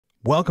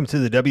Welcome to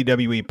the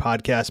WWE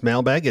Podcast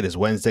Mailbag. It is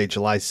Wednesday,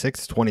 July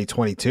 6th,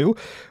 2022.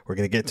 We're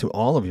going to get to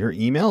all of your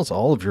emails,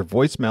 all of your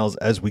voicemails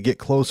as we get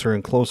closer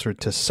and closer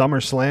to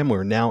SummerSlam.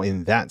 We're now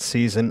in that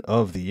season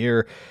of the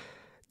year.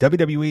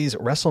 WWE's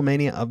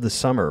WrestleMania of the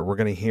summer. We're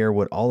going to hear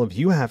what all of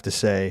you have to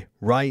say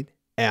right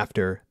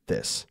after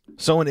this.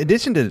 So in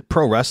addition to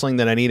pro wrestling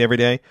that I need every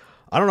day,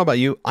 I don't know about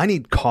you, I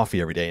need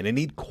coffee every day, and I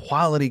need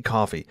quality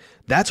coffee.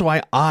 That's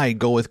why I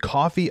go with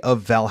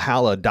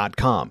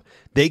coffeeofvalhalla.com.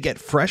 They get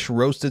fresh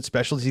roasted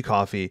specialty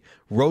coffee,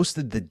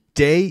 roasted the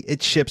day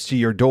it ships to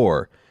your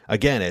door.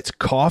 Again, it's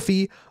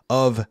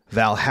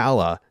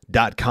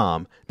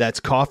coffeeofvalhalla.com. That's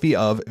coffee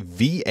of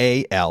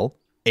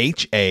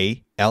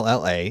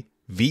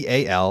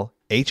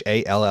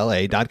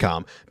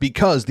VALHALLA.com,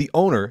 because the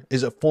owner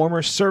is a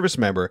former service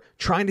member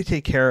trying to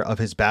take care of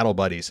his battle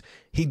buddies.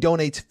 He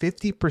donates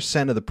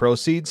 50% of the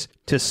proceeds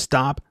to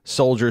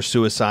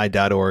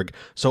StopSoldierSuicide.org.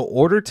 So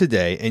order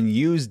today and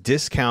use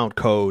discount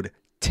code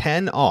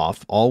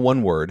 10OFF, all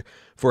one word,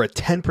 for a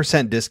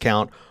 10%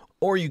 discount,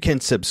 or you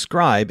can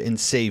subscribe and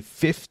save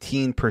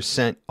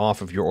 15%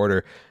 off of your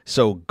order.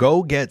 So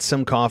go get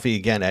some coffee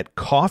again at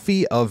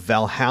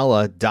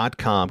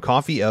coffeeofvalhalla.com,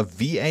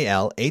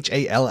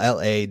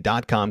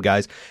 coffeeofvalhalla.com,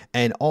 guys,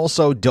 and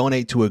also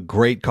donate to a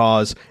great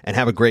cause and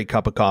have a great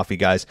cup of coffee,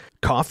 guys.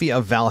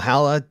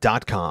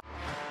 coffeeofvalhalla.com.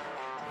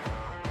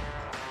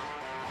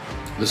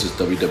 This is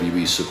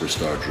WWE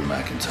superstar Drew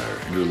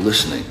McIntyre, and you're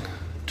listening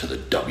to the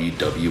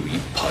WWE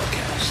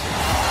Podcast.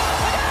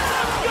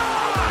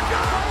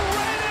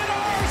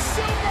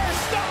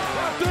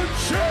 The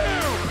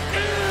champ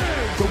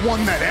is the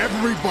one that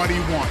everybody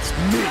wants,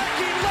 me.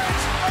 Becky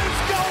Lynch is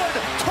going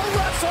to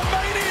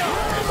WrestleMania.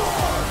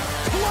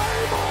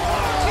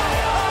 Claymore!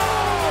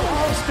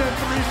 Austin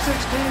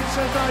 316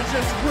 says I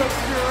just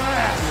whipped your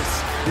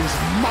ass. This is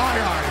my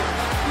idol.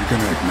 You're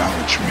going to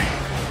acknowledge me.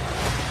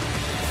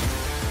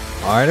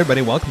 All right,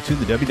 everybody, welcome to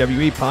the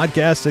WWE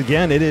Podcast.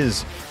 Again, it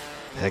is,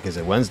 heck is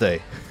it,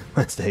 Wednesday,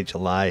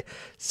 July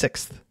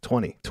 6th,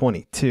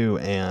 2022,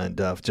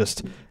 and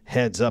just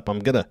heads up, I'm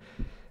going to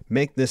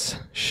make this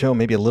show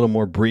maybe a little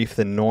more brief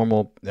than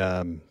normal.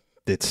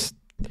 It's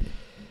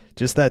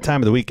just that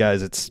time of the week,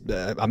 guys.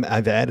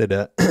 I've added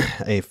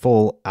a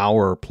full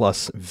hour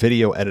plus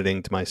video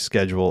editing to my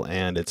schedule,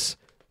 and it's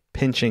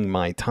pinching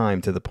my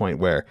time to the point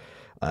where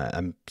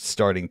I'm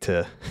starting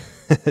to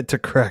to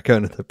crack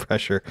under the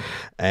pressure,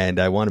 and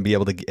I want to be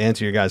able to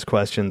answer your guys'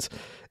 questions.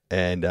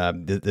 And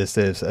this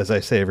is, as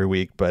I say every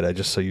week, but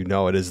just so you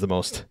know, it is the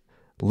most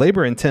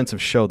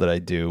labor-intensive show that I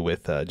do,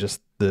 with just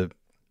the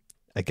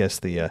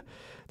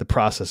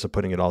process of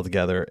putting it all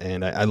together.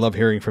 And I love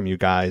hearing from you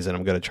guys, and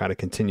I'm going to try to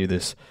continue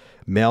this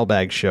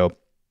mailbag show,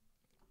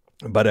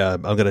 but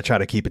I'm going to try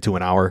to keep it to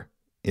an hour.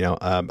 You know,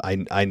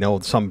 I know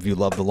some of you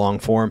love the long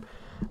form.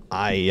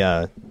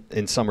 I,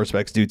 in some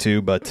respects, do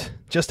too, but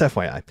just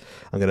FYI,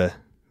 I'm going to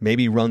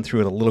maybe run through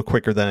it a little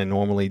quicker than I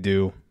normally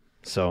do.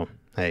 So,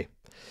 hey,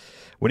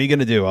 what are you going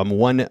to do? I'm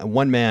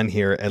one man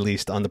here, at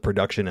least on the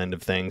production end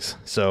of things.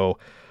 So,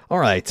 all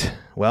right.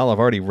 Well, I've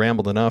already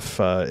rambled enough,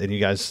 and you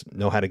guys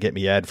know how to get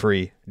me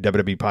ad-free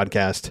WWE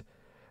Podcast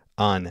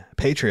on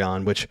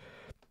Patreon, which,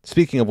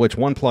 speaking of which,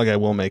 one plug I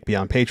will make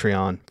beyond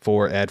Patreon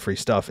for ad-free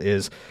stuff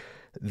is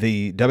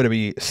the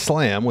WWE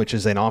Slam, which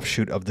is an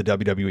offshoot of the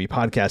WWE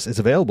Podcast, is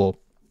available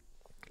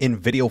in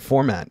video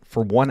format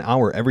for 1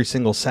 hour every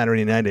single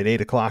Saturday night at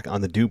 8 o'clock on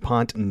the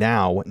DuPont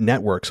Now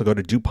network. So go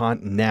to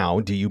DuPont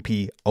Now,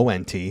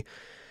 DUPONT,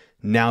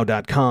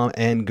 now.com,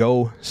 and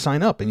go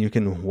sign up, and you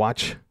can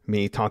watch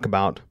me talk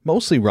about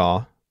mostly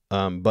Raw,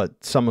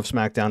 but some of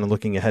SmackDown, and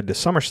looking ahead to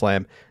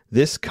SummerSlam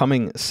this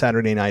coming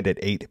Saturday night at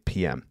 8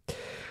 p.m.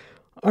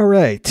 All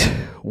right.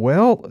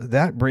 Well,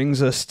 that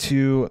brings us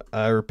to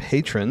our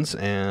patrons,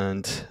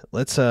 and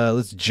let's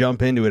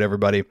jump into it,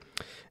 everybody.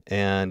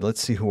 And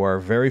let's see who our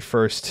very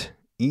first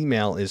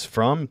email is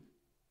from.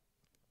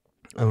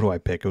 Who do I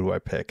pick? I'm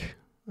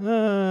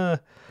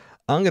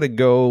gonna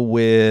go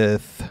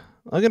with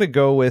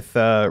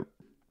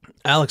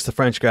Alex, the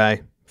French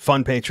guy,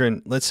 fun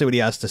patron. Let's see what he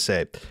has to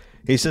say.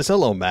 He says,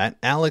 "Hello, Matt.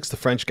 Alex, the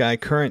French guy,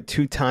 current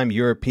two-time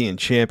European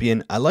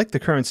champion. I like the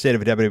current state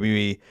of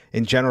WWE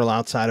in general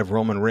outside of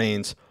Roman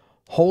Reigns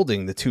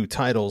holding the two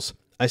titles.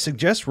 I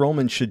suggest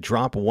Roman should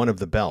drop one of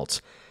the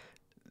belts,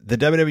 the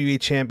WWE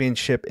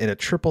Championship, in a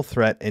triple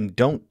threat, and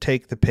don't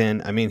take the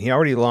pin. I mean, he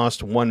already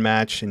lost one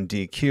match in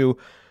DQ,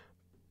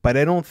 but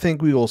I don't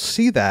think we will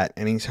see that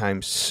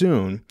anytime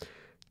soon.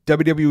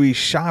 WWE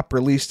Shop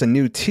released a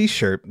new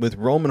t-shirt with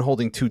Roman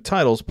holding two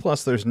titles,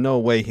 plus there's no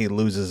way he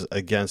loses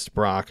against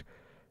Brock.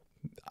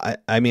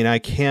 I mean, I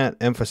can't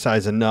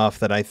emphasize enough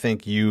that I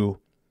think you,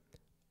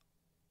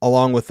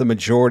 along with the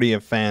majority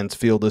of fans,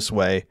 feel this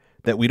way,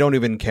 that we don't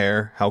even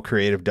care how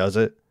creative does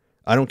it.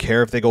 I don't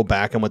care if they go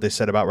back on what they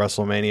said about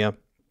WrestleMania.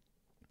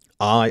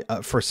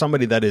 For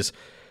somebody that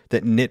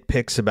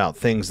nitpicks about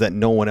things that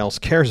no one else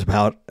cares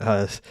about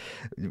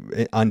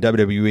on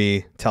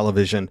WWE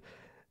television,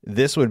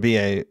 this would be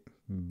a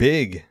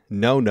big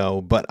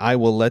no, but I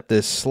will let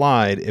this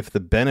slide if the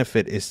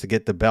benefit is to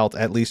get the belt,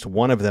 at least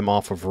one of them,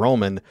 off of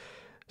Roman,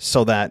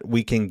 so that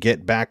we can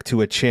get back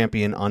to a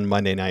champion on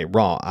Monday Night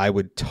Raw. I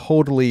would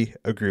totally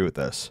agree with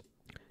this.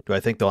 Do I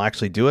think they'll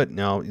actually do it?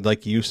 No,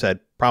 like you said,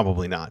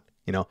 probably not.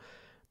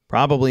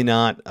 Probably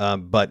not.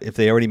 But if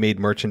they already made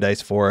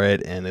merchandise for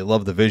it and they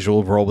love the visual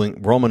of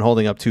Roman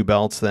holding up 2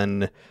 belts,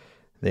 then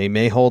they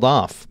may hold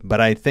off. But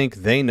I think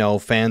they know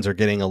fans are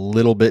getting a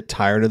little bit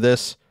tired of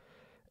this,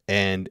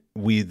 and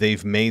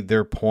they've made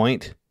their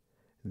point.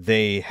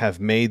 They have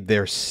made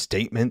their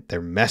statement,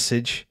 their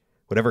message,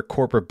 whatever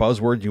corporate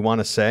buzzword you want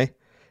to say,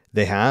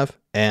 they have.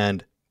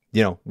 And,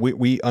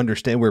 we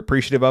understand, we're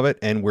appreciative of it,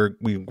 and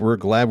we're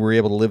glad we were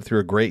able to live through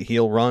a great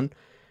heel run.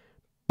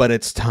 But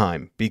it's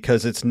time,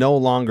 because it's no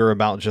longer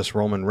about just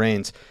Roman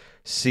Reigns.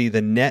 See,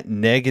 the net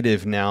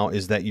negative now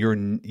is that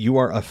you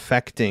are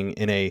affecting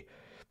in a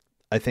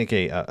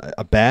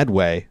bad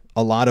way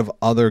a lot of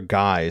other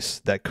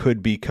guys that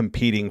could be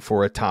competing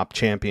for a top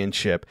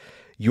championship.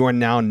 You are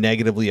now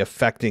negatively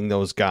affecting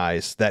those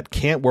guys that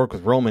can't work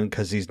with Roman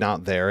because he's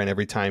not there, and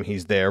every time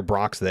he's there,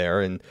 Brock's there,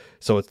 and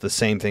so it's the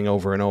same thing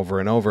over and over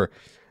and over,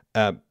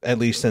 at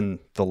least in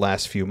the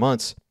last few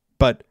months.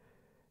 But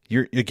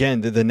you're, again,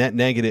 the net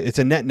negative, it's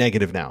a net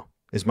negative now,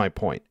 is my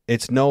point.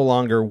 It's no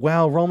longer,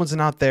 well, Roman's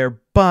not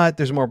there, but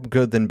there's more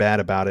good than bad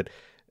about it.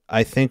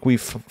 I think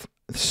we've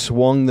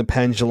swung the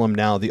pendulum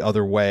now the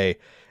other way,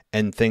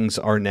 and things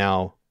are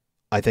now,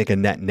 I think, a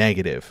net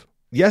negative.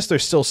 Yes,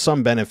 there's still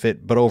some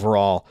benefit, but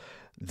overall,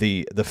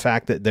 the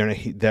fact that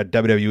that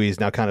WWE is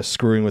now kind of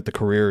screwing with the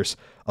careers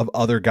of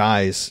other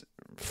guys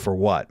for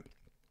what?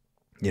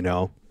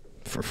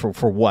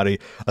 For what?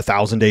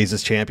 1,000 days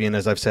as champion,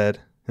 as I've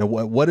said.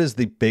 What is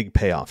the big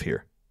payoff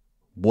here?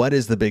 What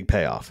is the big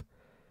payoff?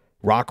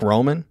 Rock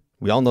Roman?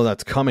 We all know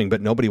that's coming,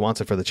 but nobody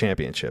wants it for the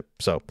championship.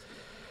 So,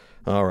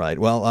 all right.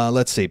 Well,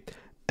 let's see.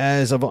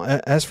 As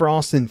for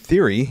Austin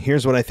Theory,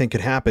 here's what I think could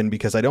happen,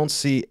 because I don't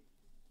see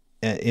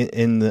any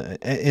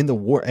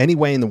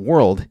way in the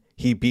world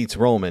he beats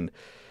Roman.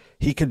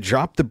 He could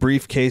drop the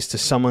briefcase to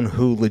someone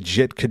who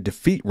legit could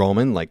defeat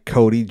Roman, like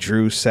Cody,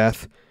 Drew,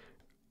 Seth,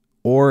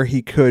 or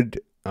he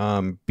could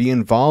be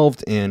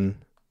involved in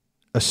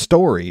a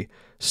story,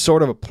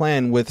 sort of a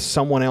plan with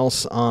someone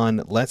else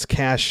on let's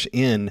cash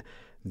in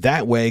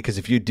that way, because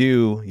if you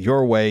do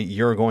your way,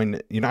 you're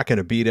not going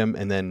to beat him,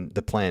 and then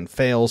the plan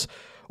fails.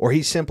 Or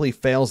he simply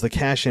fails the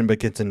cash in but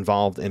gets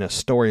involved in a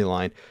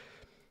storyline.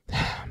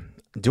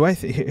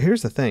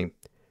 Here's the thing.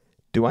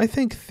 Do I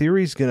think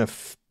Theory's going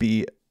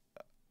to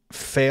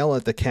fail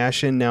at the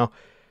cash in? Now,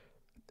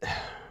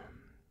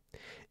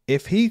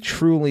 if he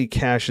truly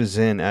cashes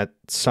in at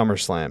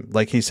SummerSlam,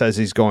 like he says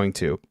he's going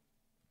to,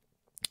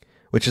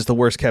 which is the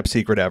worst kept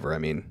secret ever. I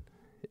mean,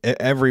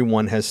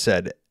 everyone has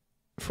said,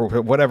 for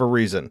whatever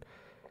reason,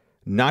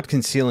 not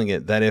concealing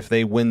it, that if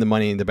they win the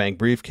Money in the Bank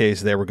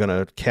briefcase, they were going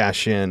to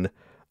cash in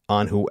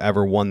on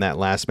whoever won that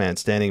last man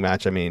standing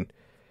match. I mean,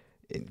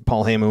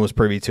 Paul Heyman was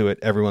privy to it.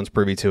 Everyone's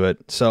privy to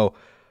it. So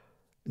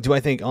do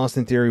I think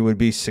Austin Theory would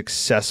be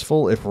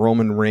successful if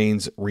Roman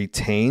Reigns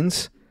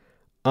retains?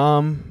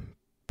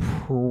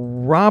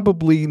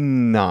 Probably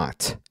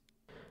not.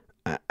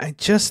 I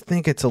just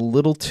think it's a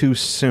little too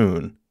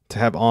soon to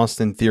have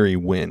Austin Theory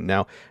win.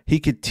 Now, he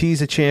could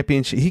tease a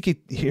championship.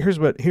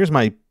 Here's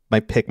my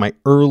pick, my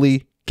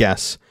early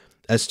guess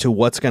as to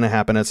what's going to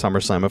happen at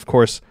SummerSlam. Of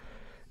course,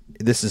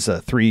 this is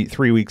a 3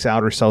 weeks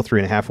out or so,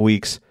 3.5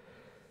 weeks,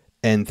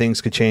 and things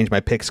could change. My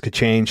picks could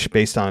change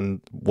based on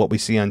what we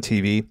see on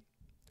TV.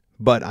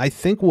 But I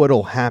think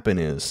what'll happen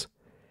is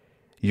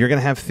you're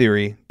going to have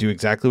Theory do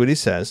exactly what he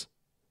says.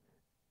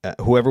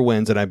 Whoever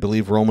wins, and I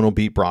believe Roman will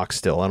beat Brock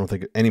still. I don't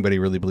think anybody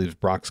really believes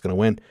Brock's going to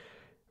win.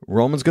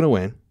 Roman's going to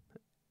win.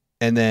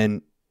 And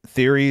then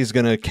Theory is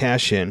going to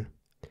cash in.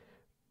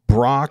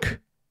 Brock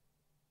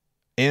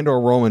and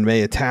or Roman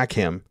may attack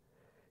him,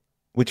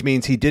 which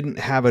means he didn't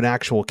have an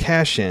actual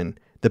cash in.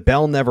 The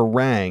bell never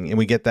rang, and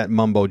we get that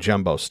mumbo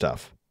jumbo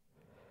stuff.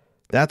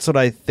 That's what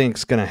I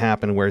think's going to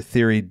happen, where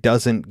Theory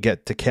doesn't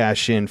get to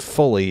cash in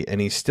fully,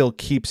 and he still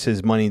keeps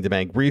his Money in the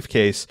Bank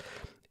briefcase,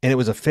 and it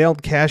was a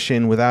failed cash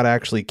in without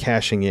actually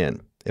cashing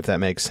in, if that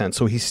makes sense.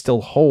 So he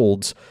still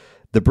holds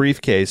the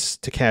briefcase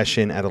to cash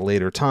in at a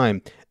later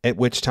time, at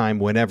which time,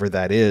 whenever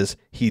that is,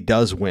 he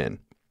does win.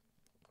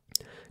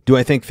 Do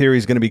I think Theory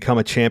is going to become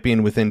a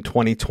champion within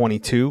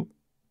 2022?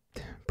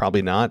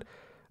 Probably not.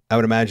 I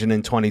would imagine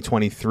in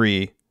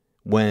 2023,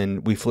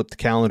 when we flip the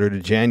calendar to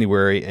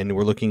January and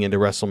we're looking into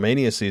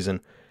WrestleMania season,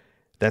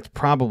 that's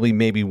probably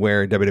maybe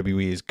where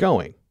WWE is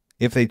going.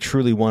 If they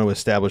truly want to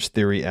establish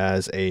Theory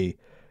as a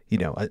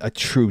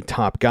true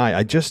top guy,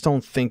 I just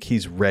don't think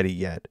he's ready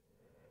yet.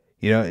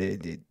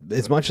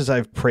 As much as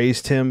I've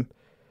praised him,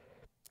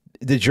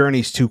 the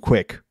journey's too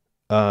quick.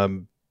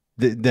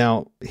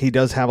 Now, he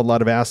does have a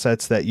lot of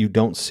assets that you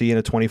don't see in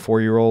a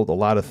 24-year-old, a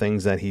lot of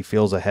things that he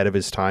feels ahead of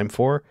his time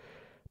for,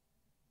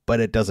 but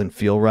it doesn't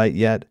feel right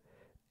yet.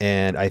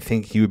 And I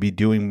think he would be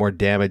doing more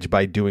damage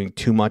by doing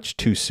too much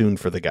too soon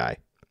for the guy.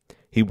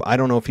 I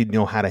don't know if he'd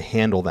know how to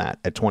handle that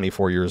at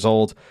 24 years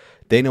old.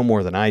 They know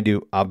more than I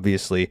do,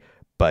 obviously,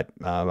 but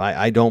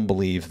I don't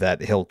believe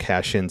that he'll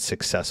cash in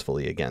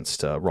successfully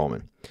against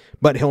Roman.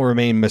 But he'll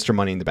remain Mr.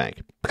 Money in the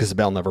Bank because the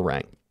bell never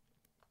rang.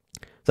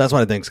 So that's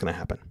what I think is going to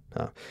happen.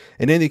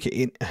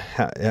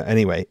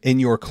 Anyway, in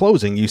your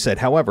closing, you said,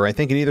 however, I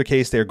think in either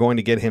case, they're going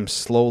to get him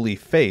slowly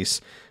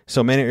face.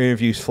 So many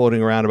interviews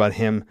floating around about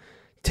him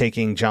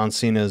taking John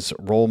Cena's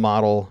role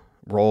model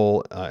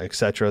role,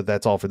 etc.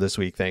 That's all for this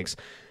week. Thanks.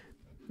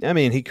 I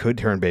mean, he could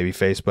turn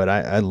babyface, but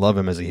I love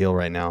him as a heel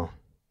right now.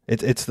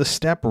 It's the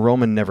step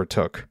Roman never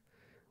took,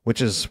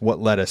 which is what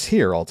led us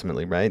here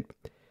ultimately, right?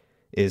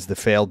 Is the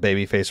failed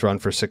babyface run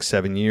for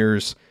 6-7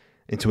 years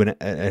into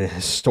a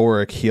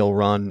historic heel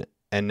run.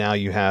 And now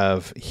you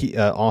have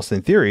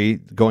Austin Theory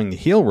going the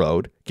heel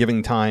road,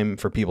 giving time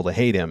for people to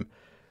hate him,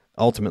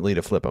 ultimately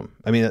to flip him.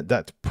 I mean,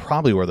 that's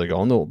probably where they're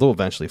going. They'll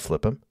eventually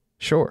flip him.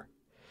 Sure.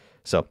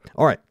 So,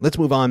 all right, let's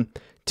move on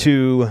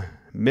to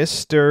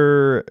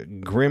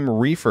Mr. Grim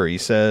Reefer. He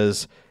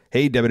says,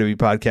 hey, WWE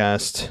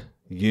Podcast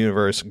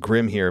Universe,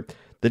 Grim here.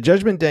 The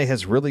Judgment Day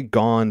has really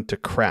gone to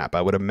crap.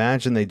 I would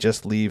imagine they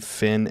just leave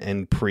Finn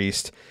and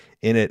Priest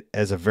in it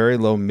as a very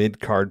low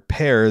mid-card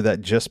pair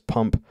that just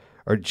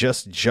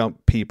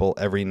jump people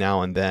every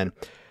now and then.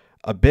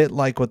 A bit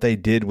like what they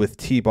did with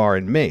T-Bar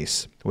and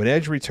Mace. When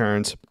Edge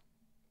returns,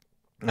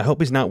 I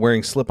hope he's not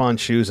wearing slip-on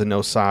shoes and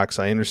no socks.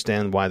 I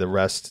understand why the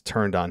rest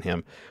turned on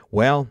him.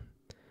 Well,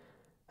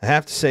 I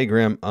have to say,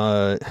 Grim,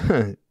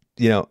 I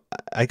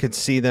could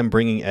see them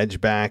bringing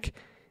Edge back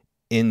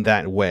in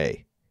that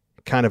way.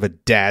 Kind of a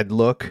dad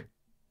look,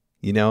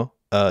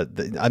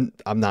 I'm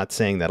not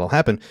saying that'll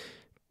happen,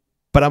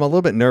 but I'm a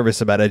little bit nervous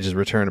about Edge's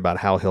return, about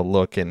how he'll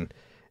look and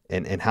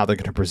how they're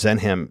going to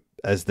present him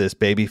as this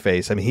baby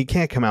face. I mean, he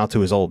can't come out to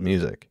his old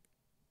music.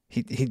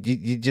 You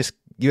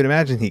would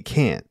imagine he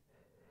can't.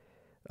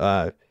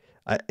 And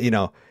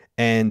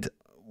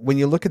when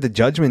you look at the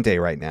Judgment Day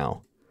right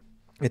now,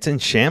 it's in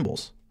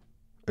shambles.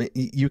 I mean,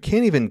 you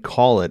can't even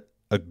call it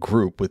a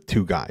group with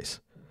two guys.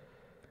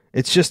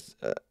 It's just,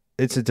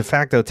 it's a de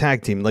facto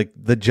tag team. Like,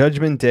 the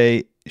Judgment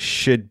Day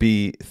should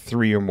be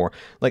 3 or more.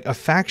 Like, a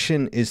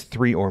faction is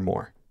 3 or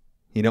more.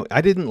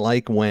 I didn't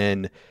like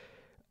when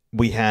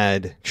we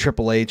had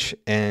Triple H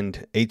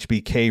and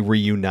HBK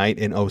reunite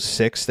in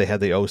 06. They had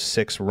the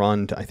 06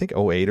 run to, I think,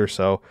 08 or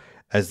so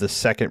as the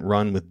second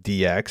run with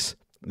DX.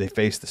 They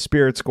faced the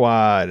Spirit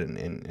Squad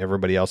and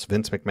everybody else,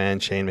 Vince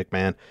McMahon, Shane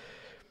McMahon.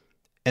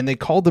 And they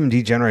called them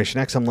D-Generation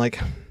X. I'm like,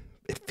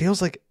 it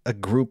feels like a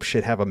group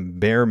should have a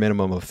bare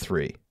minimum of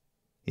 3.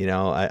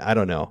 I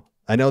don't know.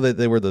 I know that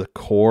they were the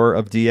core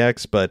of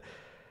DX, but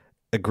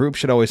a group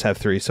should always have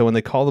 3. So when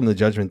they call them the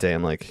Judgment Day,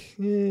 I'm like,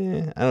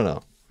 I don't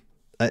know.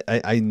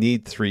 I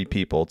need 3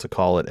 people to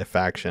call it a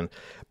faction.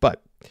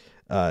 But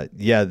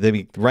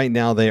right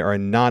now they are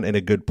not in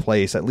a good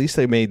place. At least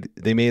they made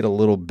a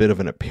little bit of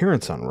an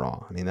appearance on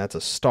Raw. I mean, that's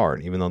a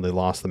start, even though they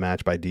lost the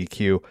match by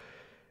DQ.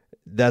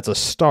 That's a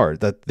start,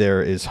 that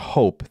there is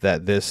hope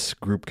that this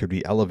group could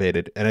be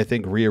elevated. And I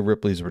think Rhea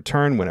Ripley's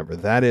return, whenever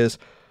that is,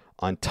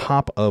 on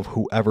top of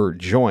whoever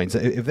joins,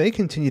 if they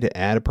continue to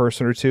add a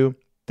person or two,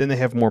 then they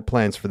have more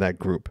plans for that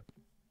group.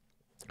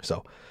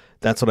 So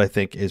that's what I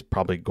think is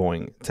probably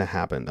going to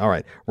happen. All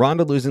right.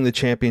 Ronda losing the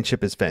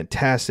championship is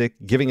fantastic.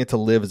 Giving it to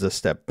Liv is a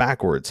step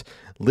backwards.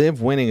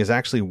 Liv winning is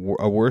actually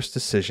a worse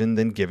decision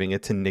than giving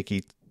it to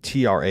Nikki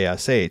Trash.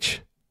 Let's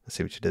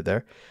see what you did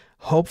there.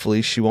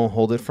 Hopefully she won't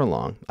hold it for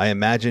long. I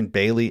imagine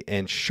Bayley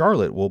and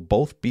Charlotte will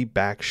both be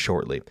back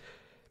shortly.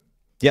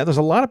 Yeah, there's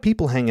a lot of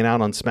people hanging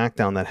out on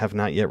SmackDown that have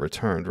not yet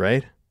returned,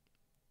 right?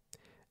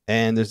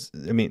 And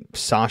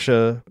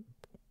Sasha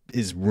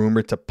is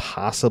rumored to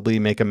possibly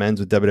make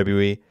amends with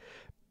WWE.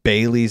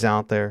 Bayley's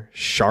out there.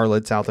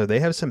 Charlotte's out there. They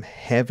have some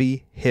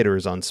heavy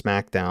hitters on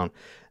SmackDown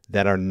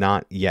that are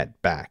not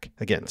yet back.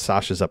 Again,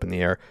 Sasha's up in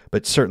the air,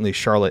 but certainly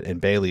Charlotte and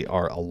Bayley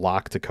are a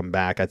lock to come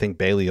back. I think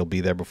Bayley will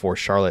be there before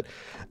Charlotte.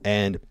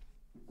 And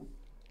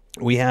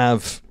we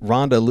have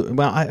Ronda.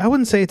 Well, I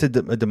wouldn't say it's a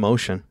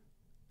demotion.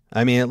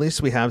 I mean, at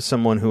least we have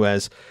someone who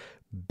has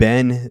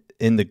been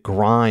in the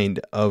grind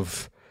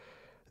of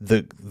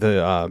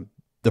the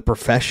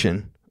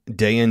profession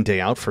day in, day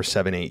out for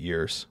 7-8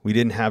 years. We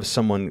didn't have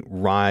someone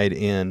ride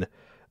in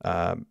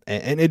and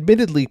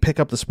admittedly pick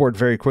up the sport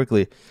very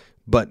quickly,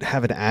 but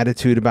have an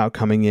attitude about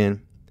coming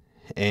in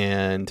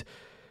and,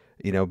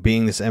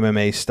 being this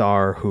MMA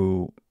star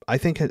who I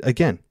think,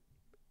 again,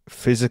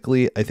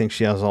 physically, I think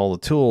she has all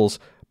the tools,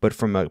 but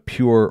from a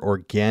pure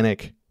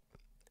organic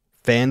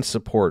fan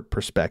support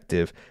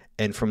perspective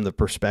and from the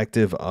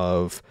perspective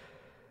of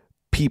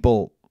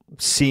people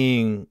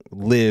seeing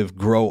Liv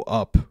grow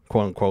up,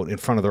 quote unquote, in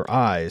front of their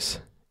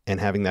eyes and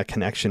having that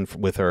connection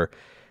with her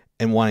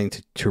and wanting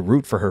to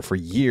root for her for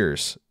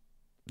years,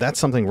 that's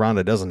something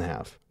Ronda doesn't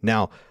have.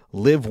 Now,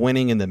 Liv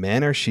winning in the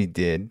manner she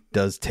did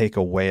does take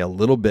away a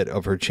little bit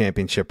of her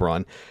championship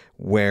run,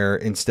 where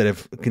instead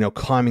of,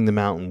 climbing the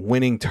mountain,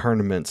 winning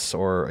tournaments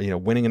or,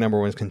 winning a number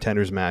one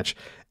contenders match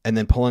and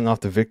then pulling off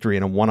the victory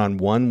in a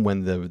one-on-one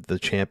when the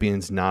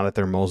champion's not at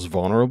their most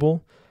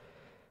vulnerable,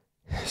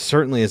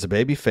 certainly as a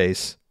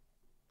babyface,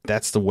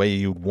 that's the way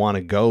you'd want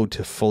to go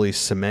to fully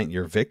cement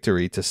your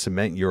victory, to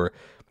cement your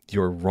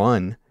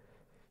run.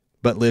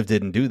 But Liv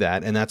didn't do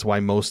that, and that's why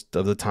most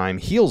of the time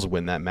heels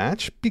win that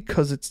match,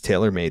 because it's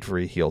tailor-made for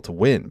a heel to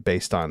win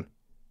based on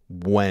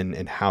when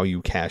and how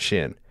you cash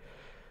in.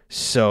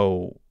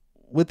 So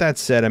with that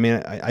said, I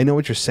mean, I know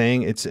what you're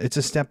saying. It's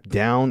a step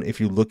down if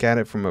you look at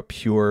it from a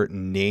pure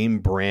name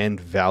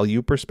brand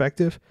value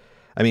perspective.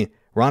 I mean,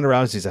 Ronda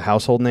Rousey's a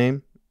household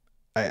name.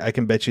 I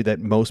can bet you that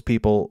most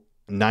people,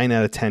 9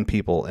 out of 10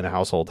 people in a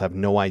household, have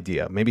no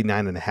idea. Maybe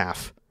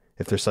 9.5,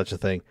 if there's such a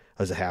thing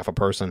as a half a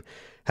person,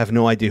 have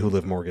no idea who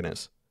Liv Morgan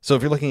is. So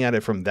if you're looking at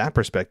it from that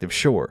perspective,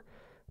 sure.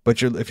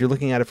 But if you're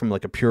looking at it from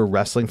like a pure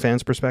wrestling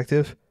fan's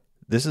perspective,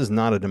 this is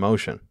not a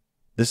demotion.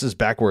 This is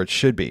back where it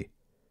should be.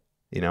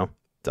 You know?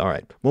 All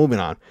right, moving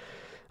on.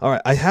 All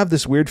right, I have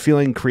this weird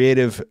feeling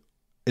Creative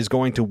is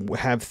going to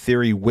have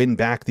Theory win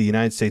back the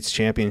United States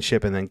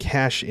Championship and then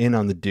cash in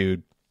on the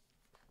dude.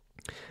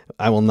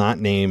 I will not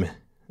name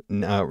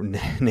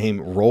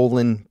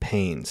Roland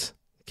Paines.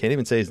 Can't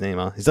even say his name,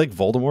 huh? He's like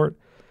Voldemort.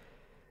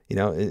 You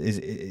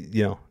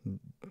know,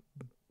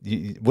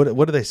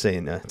 what do they say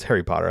in it's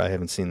Harry Potter? I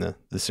haven't seen the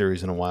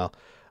series in a while.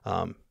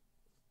 The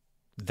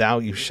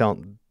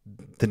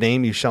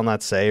name you shall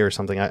not say, or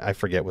something. I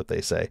forget what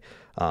they say.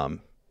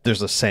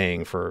 There's a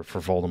saying for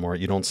Voldemort.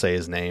 You don't say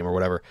his name or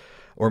whatever.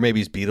 Or maybe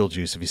he's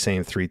Beetlejuice. If you say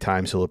him 3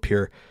 times, he'll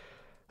appear.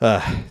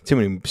 Too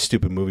many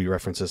stupid movie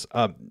references.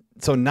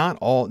 So not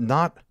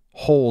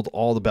hold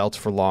all the belts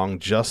for long,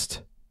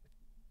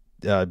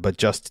 but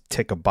just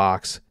tick a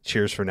box.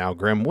 Cheers for now,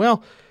 Grim.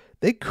 Well,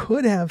 they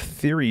could have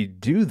Theory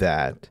do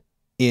that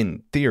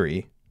in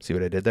theory. See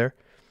what I did there?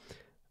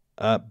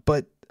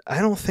 But I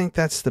don't think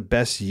that's the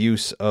best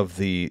use of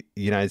the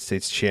United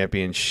States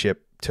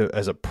Championship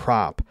as a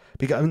prop.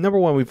 Because number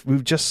one,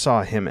 we've just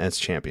saw him as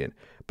champion.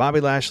 Bobby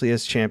Lashley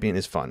as champion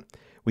is fun.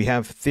 We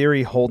have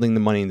Theory holding the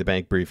Money in the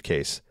Bank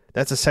briefcase.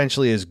 That's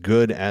essentially as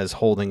good as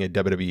holding a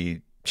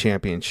WWE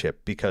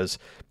championship, because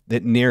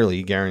it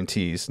nearly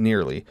guarantees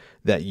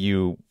that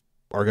you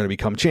are going to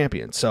become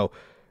champion. So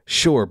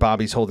sure,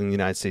 Bobby's holding the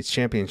United States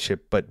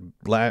Championship, but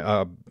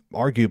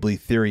arguably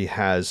Theory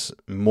has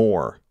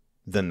more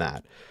than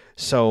that.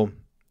 So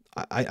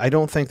I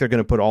don't think they're going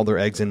to put all their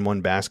eggs in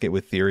one basket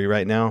with Theory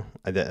right now.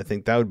 I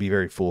think that would be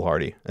very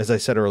foolhardy. As I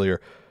said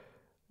earlier,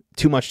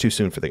 too much too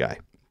soon for the guy.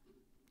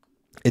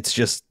 It's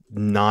just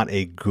not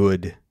a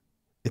good.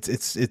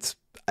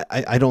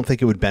 I don't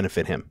think it would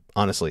benefit him,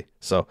 honestly.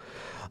 So,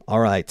 all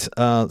right.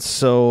 All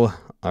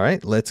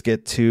right. Let's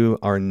get to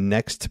our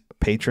next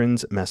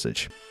patron's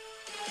message.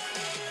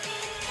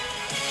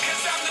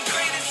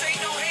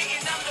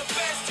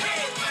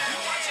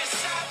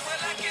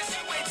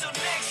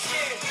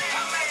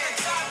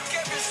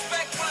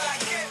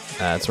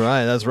 That's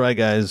right,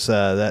 guys.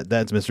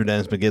 That's Mr.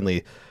 Dennis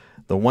McGinley,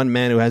 the one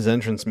man who has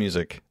entrance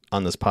music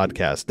on this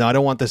podcast. Now, I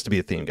don't want this to be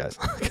a theme, guys.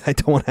 I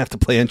don't want to have to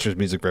play entrance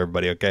music for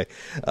everybody, okay?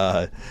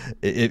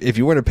 If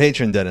you weren't a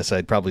patron, Dennis,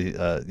 I'd probably,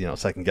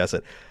 second guess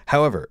it.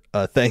 However,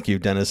 thank you,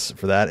 Dennis,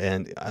 for that.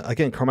 And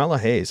again, Carmela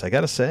Hayes, I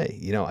got to say,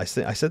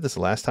 I said this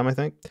last time, I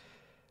think.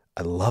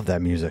 I love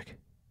that music.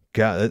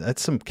 God,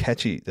 that's some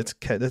catchy, that's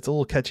a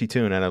little catchy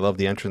tune, and I love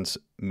the entrance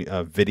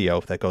video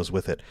that goes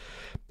with it.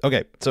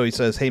 Okay, so he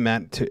says, hey,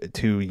 Matt,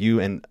 to you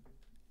and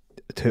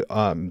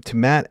to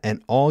Matt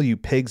and all you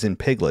pigs and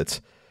piglets.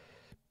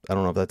 I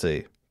don't know if that's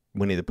a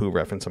Winnie the Pooh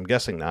reference. I'm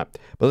guessing not,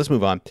 but let's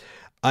move on.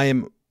 I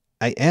am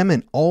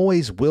and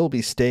always will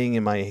be staying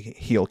in my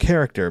heel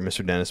character,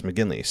 Mr. Dennis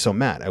McGinley. So,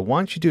 Matt, I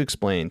want you to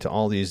explain to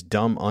all these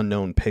dumb,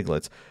 unknown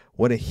piglets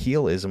what a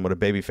heel is and what a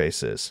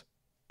babyface is.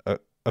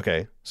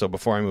 Okay, so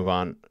before I move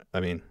on, I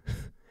mean,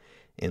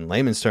 in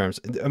layman's terms,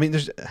 I mean,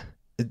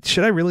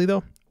 should I really,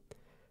 though?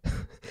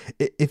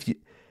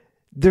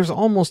 There's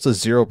almost a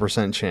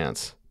 0%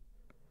 chance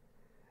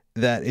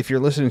that if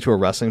you're listening to a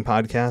wrestling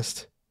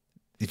podcast,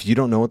 if you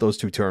don't know what those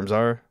two terms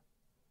are,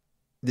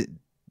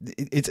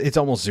 it's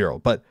almost zero.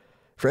 But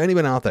for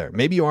anyone out there,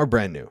 maybe you are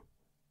brand new,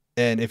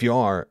 and if you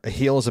are, a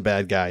heel is a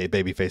bad guy, a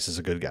babyface is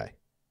a good guy.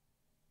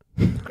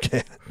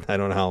 Okay, I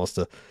don't know how else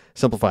to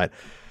simplify it.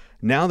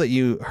 Now that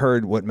you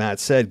heard what Matt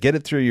said, get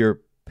it through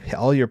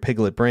all your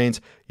piglet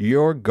brains.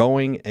 You're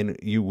going and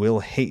you will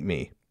hate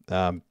me.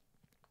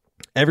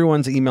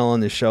 Everyone's email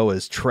on this show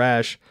is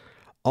trash.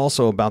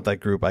 Also about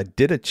that group, I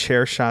did a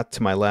chair shot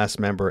to my last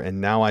member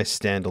and now I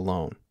stand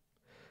alone.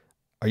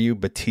 Are you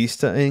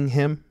Batista-ing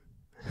him?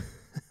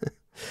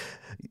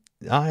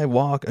 I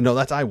walk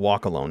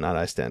alone, not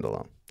I stand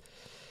alone.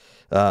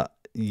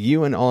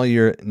 You and all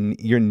your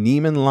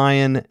Neiman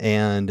Lion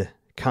and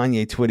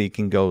Kanye Twitty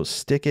can go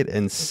stick it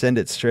and send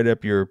it straight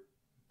up your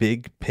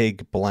big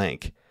pig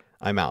blank.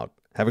 I'm out.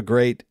 Have a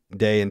great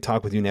day and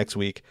talk with you next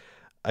week.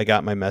 I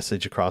got my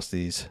message across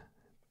these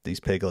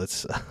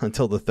piglets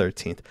until the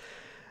 13th.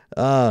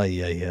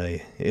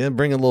 Yeah.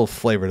 Bring a little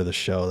flavor to the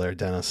show there,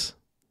 Dennis.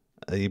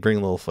 You bring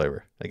a little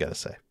flavor, I gotta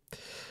say.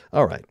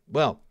 All right.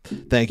 Well,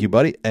 thank you,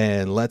 buddy.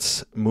 And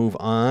let's move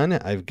on.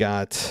 I've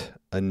got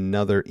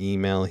another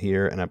email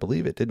here, and I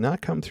believe it did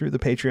not come through the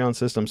Patreon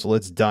system, so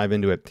let's dive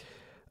into it.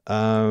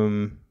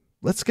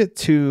 Let's get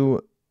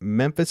to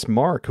Memphis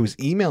Mark, who's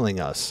emailing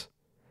us,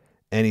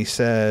 and he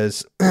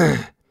says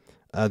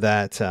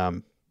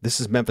that this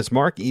is Memphis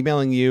Mark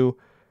emailing you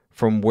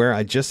from where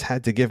I just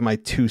had to give my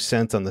 2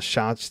 cents on the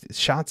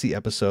Shotzi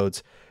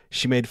episodes.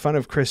 She made fun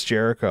of Chris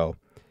Jericho,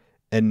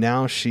 and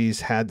now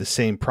she's had the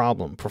same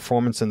problem.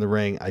 Performance in the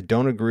ring. I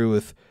don't agree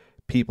with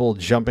people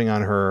jumping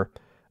on her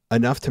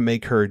enough to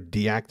make her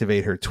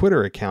deactivate her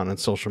Twitter account and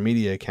social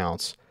media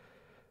accounts.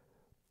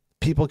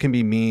 People can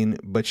be mean,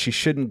 but she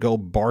shouldn't go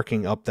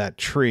barking up that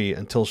tree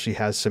until she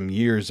has some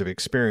years of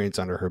experience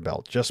under her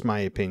belt. Just my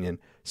opinion.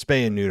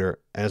 Spay and neuter.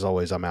 As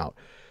always, I'm out.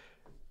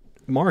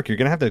 Mark, you're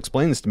going to have to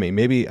explain this to me.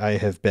 Maybe I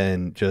have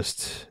been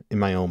just in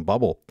my own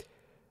bubble.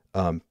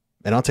 And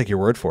I'll take your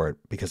word for it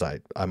because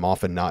I'm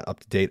often not up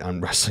to date on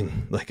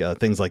wrestling,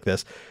 things like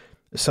this.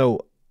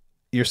 So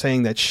you're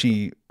saying that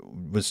she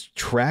was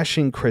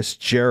trashing Chris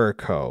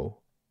Jericho,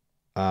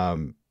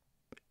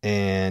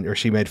 or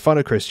she made fun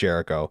of Chris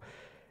Jericho,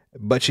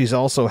 but she's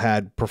also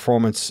had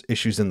performance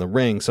issues in the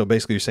ring. So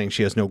basically you're saying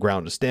she has no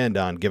ground to stand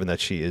on, given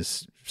that she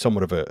is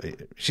somewhat of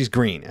she's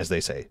green, as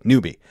they say,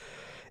 newbie.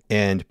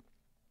 And,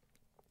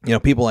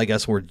 people, I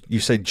guess, were, you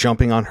say,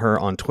 jumping on her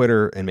on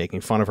Twitter and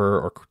making fun of her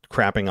or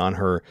crapping on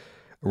her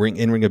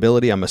in-ring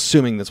ability. I'm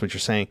assuming that's what you're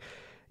saying.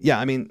 Yeah,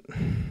 I mean,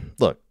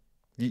 look,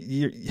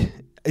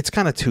 it's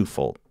kind of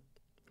twofold,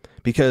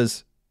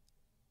 because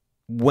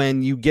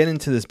when you get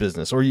into this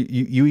business, or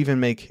you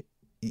even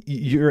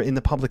you're in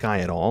the public eye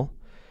at all,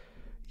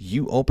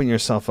 you open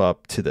yourself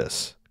up to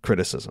this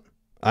criticism.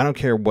 I don't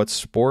care what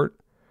sport,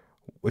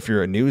 if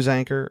you're a news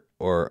anchor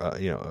or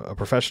a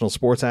professional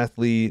sports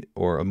athlete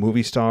or a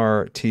movie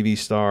star, TV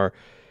star,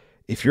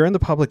 if you're in the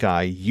public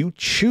eye, you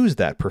choose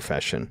that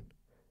profession.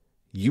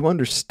 You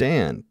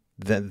understand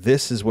that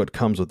this is what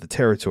comes with the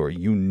territory.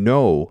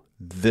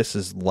 This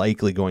is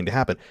likely going to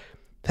happen.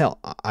 Hell,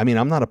 I mean,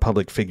 I'm not a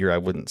public figure, I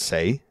wouldn't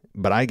say,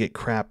 but I get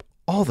crap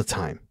all the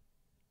time.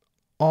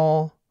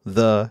 All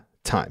the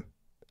time.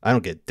 I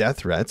don't get death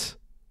threats,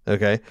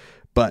 okay?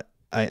 But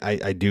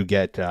I do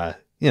get,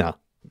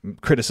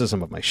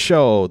 criticism of my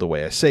show, the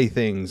way I say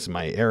things,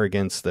 my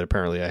arrogance that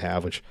apparently I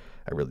have, which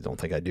I really don't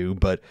think I do.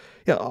 But,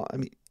 I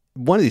mean,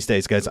 one of these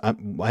days, guys,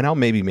 I'll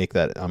maybe make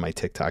that on my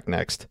TikTok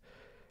next.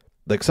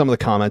 Like some of the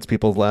comments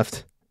people have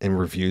left and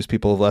reviews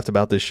people have left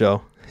about this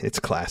show, it's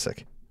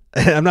classic.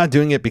 And I'm not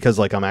doing it because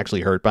I'm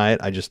actually hurt by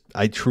it.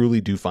 I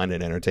truly do find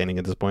it entertaining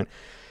at this point.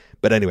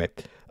 But anyway,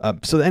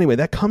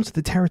 that comes with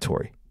the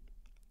territory.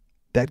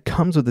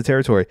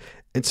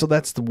 And so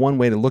that's the one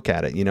way to look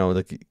at it.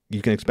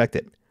 You can expect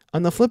it.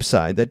 On the flip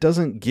side, that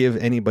doesn't give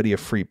anybody a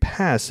free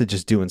pass to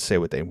just do and say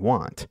what they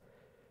want.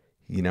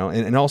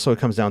 And also it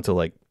comes down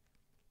to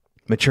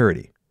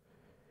maturity.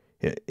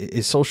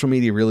 Is social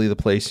media really the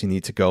place you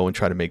need to go and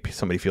try to make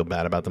somebody feel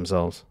bad about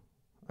themselves?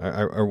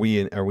 Are we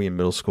in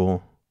middle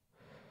school?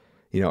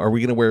 Are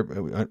we gonna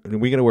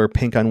wear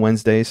pink on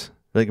Wednesdays?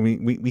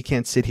 We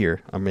can't sit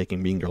here. I'm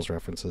making Mean Girls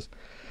references,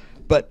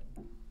 but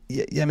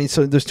yeah, I mean,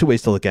 so there's two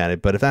ways to look at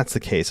it. But if that's the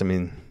case, I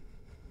mean,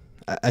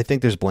 I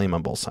think there's blame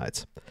on both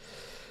sides.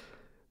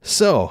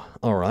 So,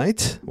 all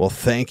right. Well,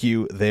 thank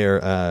you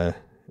there,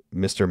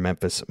 Mr.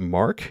 Memphis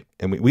Mark.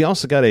 And we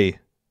also got a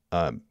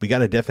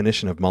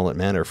definition of mullet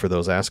manor for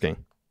those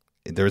asking.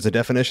 There's a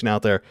definition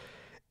out there.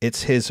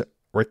 It's his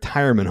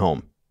retirement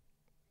home.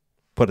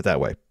 Put it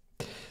that way.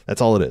 That's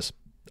all it is.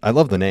 I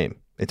love the name.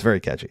 It's very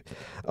catchy.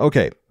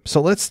 Okay,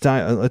 so let's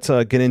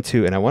get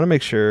into, and I want to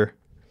make sure.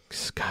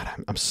 God,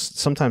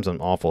 sometimes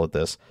I'm awful at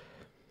this.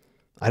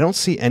 I don't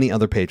see any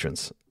other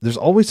patrons. There's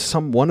always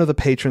one of the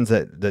patrons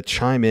that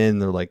chime in.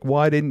 They're like,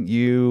 "Why didn't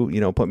you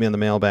put me on the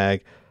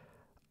mailbag?"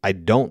 I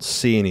don't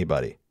see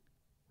anybody.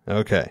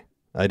 Okay,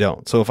 I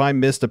don't. So if I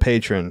missed a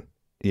patron,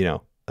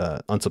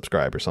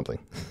 unsubscribe or something.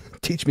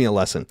 Teach me a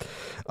lesson.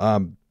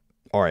 All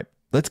right,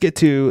 let's get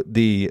to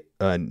the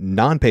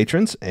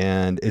non-patrons,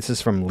 and this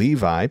is from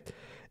Levi,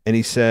 and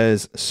he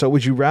says, "So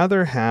would you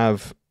rather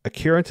have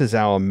Akira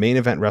Tozawa main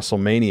event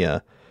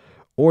WrestleMania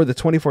or the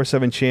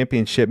 24/7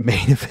 championship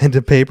main event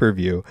of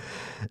pay-per-view?"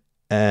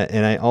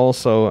 And I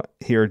also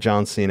hear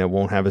John Cena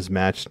won't have his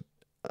next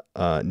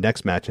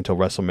match until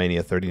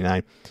WrestleMania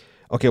 39.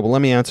 Okay, well,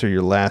 let me answer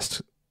your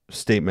last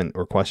statement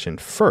or question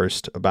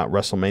first about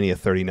WrestleMania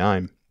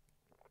 39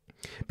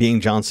 being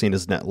John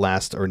Cena's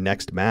last or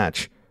next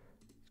match.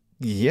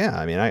 Yeah,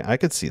 I mean, I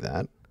could see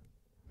that.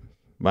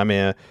 I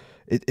mean,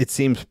 it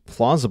seems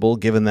plausible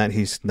given that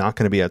he's not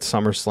going to be at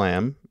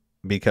SummerSlam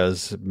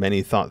because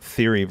many thought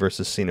Theory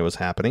versus Cena was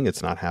happening.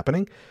 It's not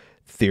happening.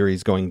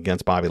 Theory's going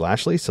against Bobby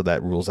Lashley, so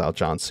that rules out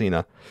John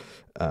Cena.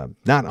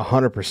 Not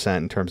 100%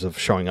 in terms of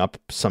showing up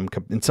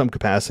in some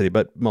capacity,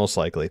 but most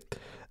likely.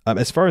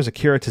 As far as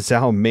Akira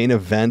Tozawa main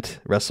event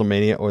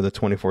WrestleMania or the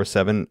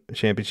 24/7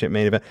 championship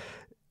main event,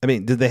 I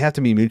mean, did they have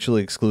to be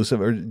mutually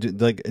exclusive, or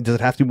does it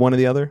have to be one or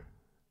the other?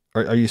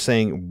 Or are you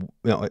saying,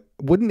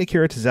 wouldn't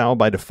Akira Tozawa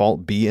by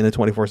default be in a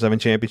 24/7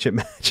 championship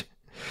match?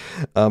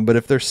 But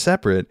if they're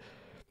separate,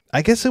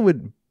 I guess it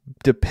would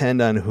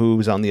depend on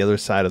who's on the other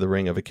side of the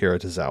ring of Akira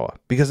Tozawa,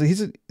 because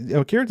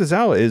Akira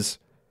Tozawa is,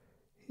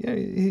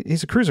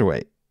 he's a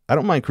cruiserweight. I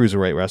don't mind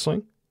cruiserweight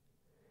wrestling.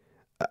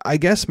 I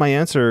guess my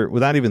answer,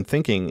 without even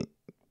thinking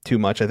too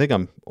much, I think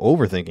I'm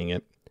overthinking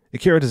it.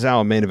 Akira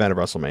Tozawa, main event of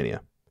WrestleMania.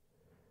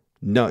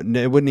 No,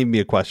 it wouldn't even be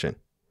a question.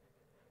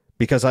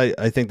 Because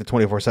I think the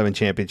 24/7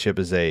 championship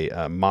is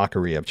a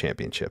mockery of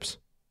championships.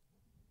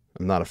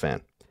 I'm not a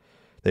fan.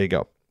 There you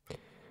go.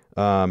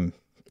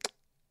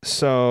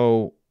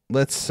 So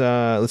let's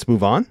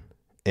move on,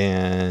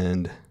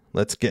 and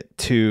let's get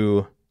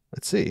to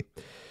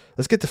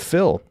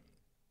Phil.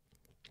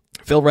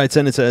 Phil writes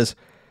in and says,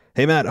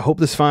 "Hey Matt, I hope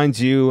this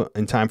finds you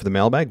in time for the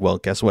mailbag." Well,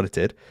 guess what it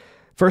did.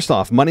 First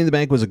off, Money in the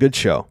Bank was a good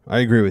show. I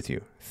agree with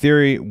you.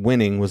 Theory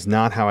winning was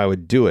not how I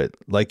would do it.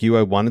 Like you,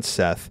 I wanted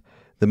Seth.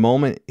 The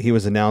moment he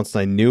was announced,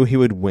 I knew he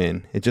would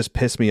win. It just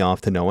pissed me off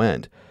to no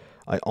end.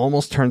 I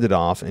almost turned it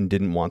off and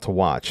didn't want to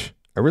watch.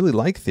 I really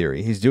like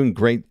Theory. He's doing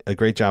a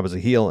great job as a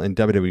heel, and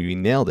WWE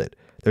nailed it.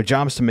 Their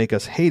job is to make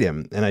us hate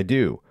him, and I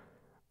do.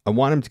 I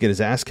want him to get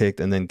his ass kicked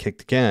and then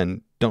kicked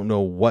again. Don't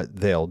know what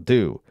they'll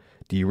do.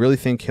 Do you really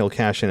think he'll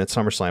cash in at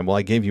SummerSlam? Well,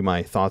 I gave you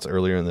my thoughts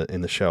earlier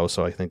in the show,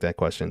 so I think that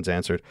question's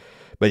answered.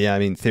 But yeah, I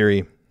mean,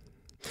 Theory.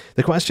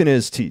 The question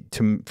is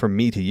from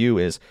me to you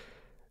is,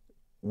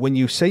 when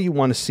you say you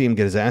want to see him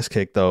get his ass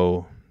kicked,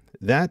 though,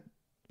 that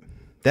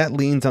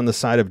leans on the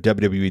side of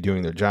WWE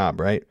doing their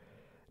job, right?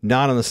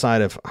 Not on the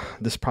side of,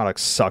 this product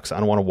sucks, I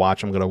don't want to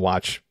watch. I'm going to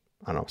watch,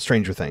 I don't know,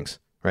 Stranger Things,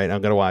 right?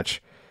 I'm going to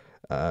watch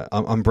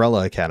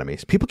Umbrella Academy.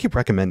 People keep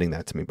recommending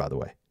that to me, by the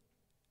way.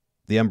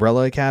 The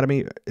Umbrella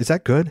Academy, is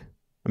that good?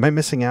 Am I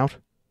missing out?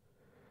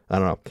 I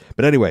don't know.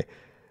 But anyway,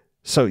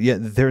 so yeah,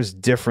 there's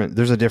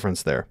a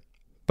difference there.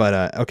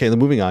 But okay,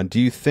 moving on. Do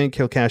you think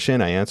he'll cash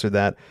in? I answered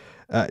that.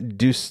 And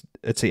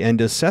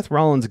does Seth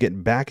Rollins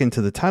get back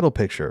into the title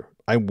picture?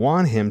 I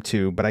want him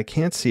to, but I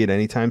can't see it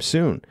anytime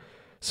soon.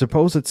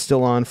 Suppose it's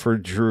still on for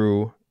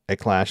Drew at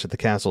Clash at the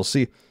Castle.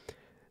 See,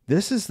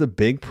 this is the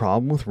big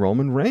problem with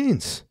Roman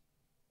Reigns.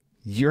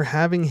 You're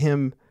having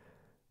him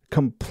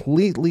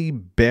completely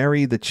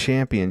bury the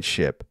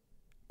championship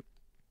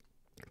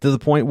to the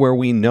point where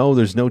we know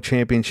there's no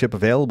championship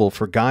available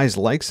for guys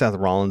like Seth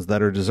Rollins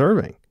that are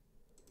deserving,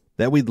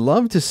 that we'd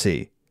love to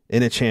see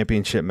in a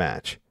championship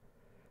match,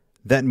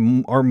 that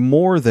are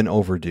more than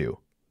overdue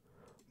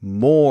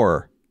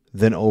for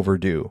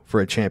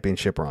a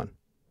championship run.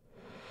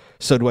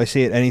 So do I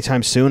see it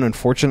anytime soon?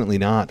 Unfortunately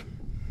not.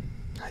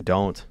 I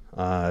don't.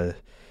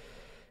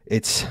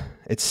 It's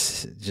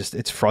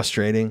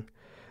frustrating.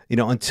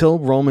 Until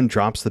Roman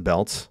drops the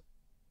belts,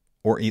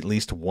 or at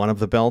least one of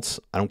the belts,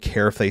 I don't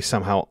care if they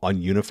somehow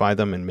ununify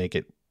them and make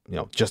it,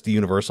 just the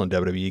Universal and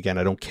WWE again.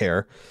 I don't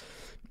care.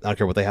 I don't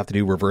care what they have to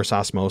do, reverse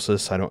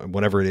osmosis.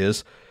 Whatever it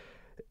is.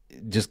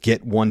 Just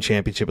get one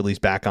championship at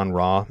least back on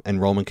Raw, and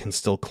Roman can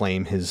still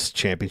claim his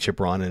championship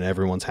run, and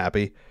everyone's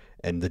happy,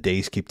 and the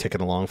days keep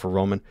ticking along for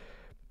Roman.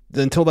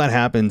 Until that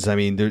happens, I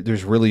mean,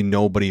 there's really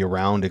nobody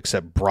around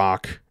except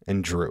Brock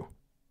and Drew.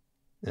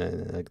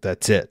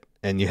 That's it.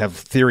 And you have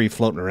Theory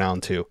floating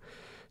around too.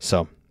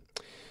 So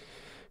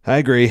I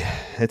agree.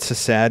 It's a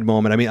sad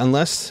moment. I mean,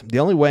 unless the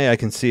only way I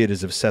can see it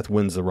is if Seth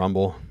wins the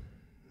Rumble.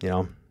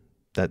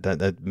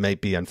 That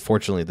might be,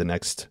 unfortunately, the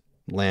next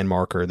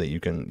landmarker that you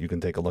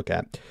can take a look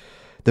at.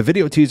 The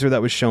video teaser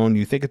that was shown,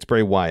 you think it's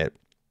Bray Wyatt.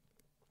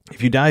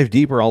 If you dive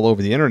deeper all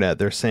over the internet,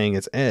 they're saying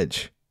it's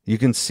Edge. You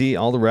can see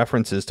all the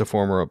references to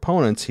former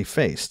opponents he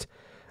faced.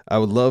 I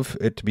would love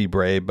it to be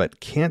Bray, but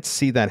can't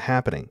see that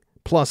happening.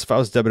 Plus, if I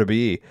was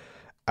WWE,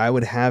 I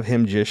would have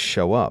him just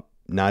show up,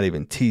 not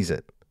even tease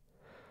it.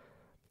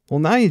 Well,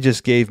 now you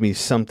just gave me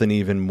something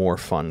even more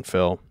fun,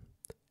 Phil.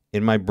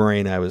 In my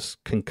brain, I was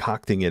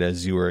concocting it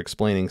as you were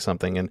explaining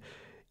something, and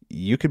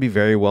you could be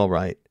very well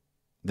right.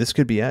 This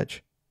could be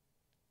Edge.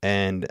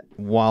 And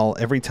while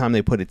every time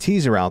they put a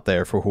teaser out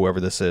there for whoever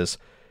this is,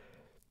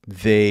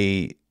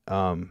 they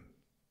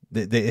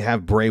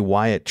have Bray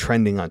Wyatt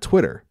trending on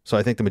Twitter. So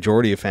I think the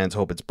majority of fans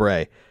hope it's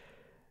Bray.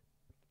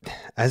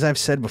 As I've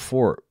said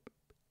before,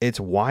 it's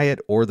Wyatt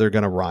or they're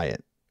going to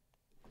riot.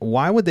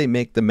 Why would they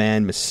make the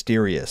man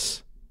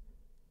mysterious?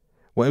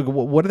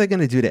 What are they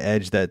going to do to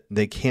Edge that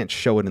they can't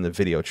show it in the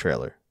video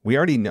trailer? We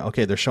already know.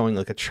 Okay, they're showing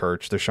like a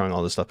church. They're showing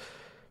all this stuff.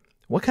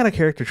 What kind of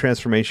character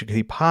transformation could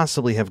he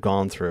possibly have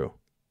gone through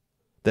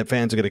that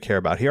fans are going to care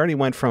about? He already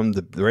went from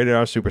the rated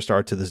R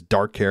superstar to this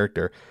dark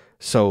character.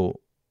 So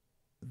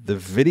the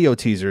video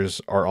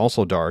teasers are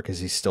also dark. Is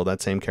he still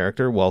that same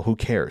character? Well, who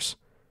cares,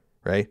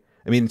 right?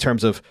 I mean, in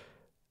terms of,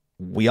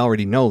 we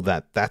already know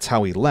that that's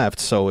how he left,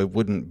 so it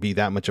wouldn't be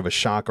that much of a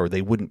shock, or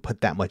they wouldn't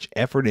put that much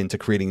effort into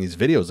creating these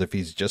videos if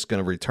he's just going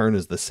to return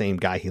as the same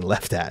guy he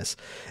left as.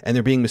 And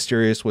they're being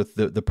mysterious with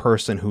the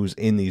person who's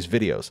in these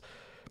videos.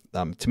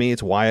 To me,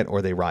 it's Wyatt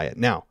or they riot.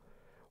 Now,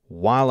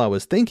 while I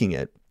was thinking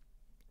it,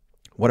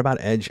 what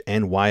about Edge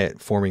and Wyatt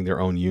forming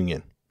their own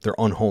union, their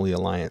unholy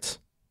alliance?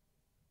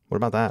 What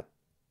about that?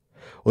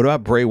 What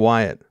about Bray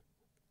Wyatt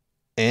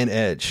and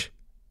Edge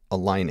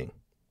aligning?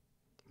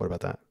 What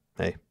about that?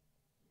 Hey,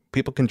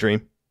 people can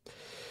dream.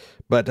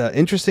 But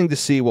interesting to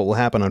see what will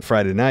happen on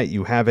Friday night.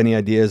 You have any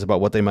ideas about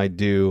what they might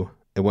do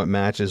and what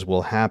matches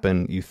will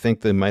happen? You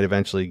think they might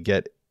eventually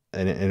get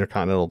an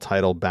Intercontinental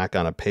title back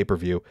on a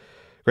pay-per-view?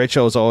 Great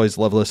show as always.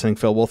 Love listening,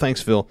 Phil. Well,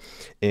 thanks, Phil.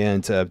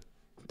 And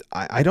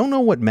I don't know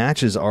what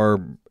matches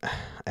are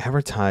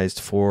advertised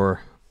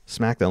for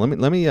SmackDown.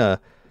 Let me. I'm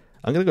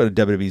going to go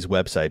to WWE's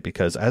website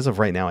because as of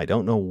right now, I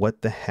don't know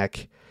what the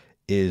heck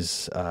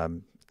is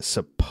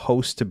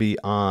supposed to be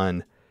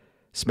on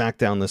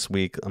SmackDown this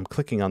week. I'm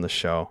clicking on the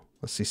show.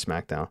 Let's see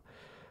SmackDown.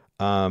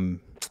 I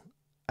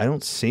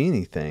don't see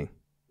anything.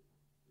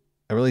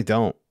 I really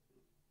don't.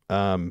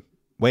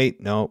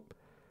 Wait, no.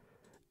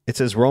 It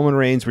says Roman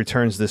Reigns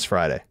returns this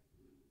Friday.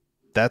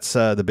 That's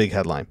the big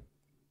headline.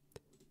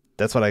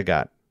 That's what I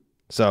got.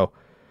 So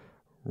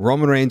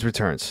Roman Reigns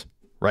returns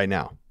right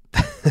now.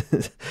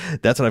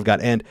 That's what I've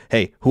got. And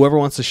hey, whoever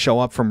wants to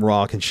show up from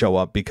Raw can show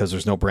up because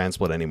there's no brand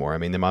split anymore. I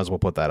mean, they might as well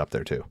put that up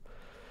there too.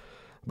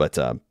 But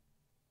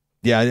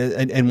yeah,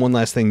 and one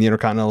last thing, the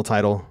Intercontinental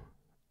title.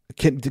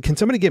 Can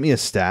somebody get me a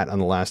stat on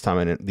the last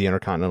time the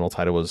Intercontinental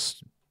title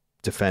was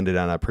defended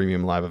on a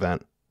premium live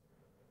event?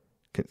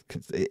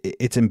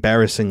 It's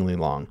embarrassingly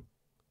long.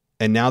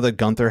 And now that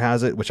Gunther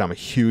has it, which I'm a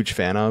huge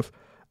fan of,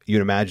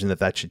 you'd imagine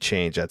that should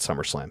change at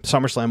SummerSlam.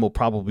 SummerSlam will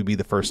probably be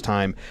the first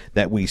time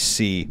that we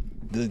see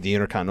the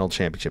Intercontinental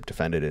Championship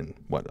defended in,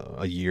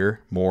 a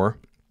year more?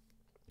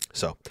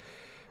 So,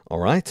 all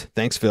right.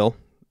 Thanks, Phil.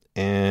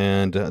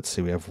 And let's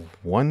see, we have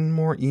one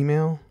more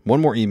email,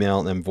 and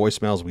then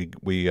voicemails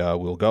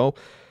we'll go.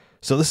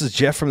 So this is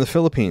Jeff from the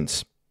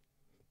Philippines.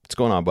 What's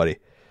going on, buddy?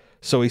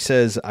 So he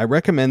says, I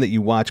recommend that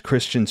you watch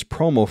Christian's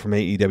promo from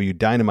AEW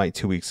Dynamite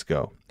 2 weeks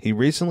ago. He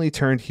recently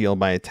turned heel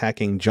by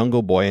attacking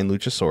Jungle Boy and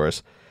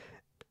Luchasaurus,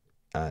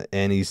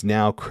 and he's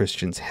now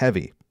Christian's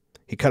heavy.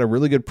 He cut a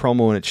really good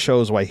promo, and it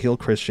shows why heel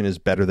Christian is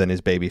better than his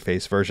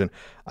babyface version.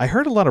 I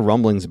heard a lot of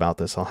rumblings about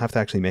this. I'll have to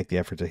actually make the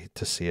effort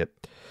to see it.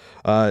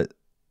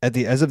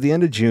 As of the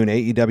end of June,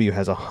 AEW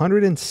has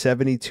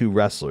 172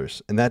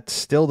 wrestlers, and that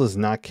still does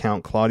not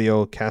count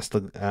Claudio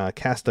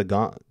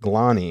Castagnani.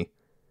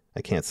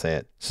 I can't say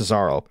it.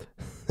 Cesaro.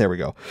 There we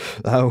go.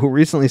 Who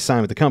recently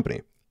signed with the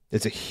company.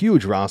 It's a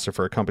huge roster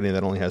for a company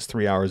that only has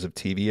 3 hours of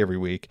TV every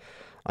week.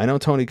 I know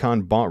Tony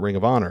Khan bought Ring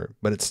of Honor,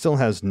 but it still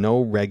has no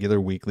regular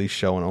weekly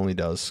show and only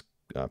does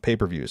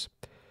pay-per-views.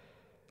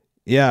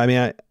 Yeah, I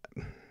mean,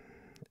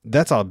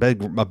 that's a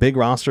big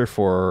roster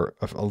for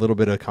a little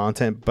bit of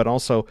content, but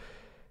also,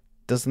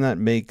 doesn't that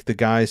make the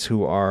guys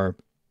who are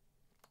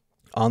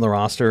on the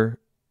roster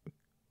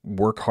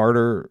work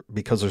harder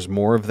because there's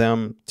more of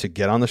them to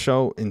get on the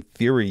show? In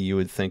theory, you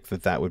would think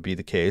that would be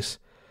the case,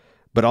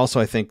 but also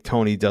I think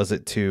Tony does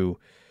it to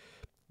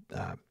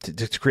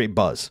create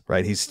buzz,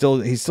 right? He's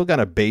still got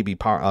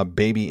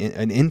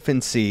an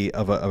infancy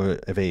of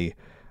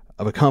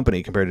a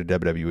company compared to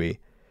WWE,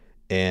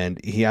 and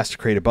he has to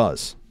create a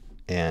buzz.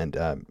 And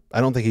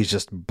I don't think he's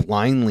just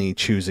blindly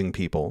choosing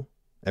people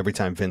every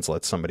time Vince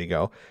lets somebody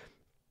go.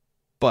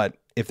 But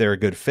if they're a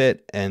good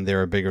fit and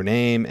they're a bigger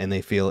name and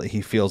he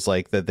feels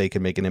like that they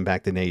can make an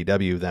impact in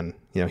AEW, then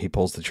he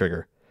pulls the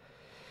trigger.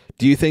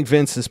 Do you think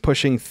Vince is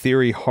pushing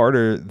Theory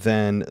harder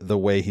than the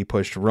way he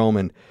pushed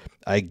Roman?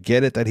 I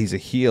get it that he's a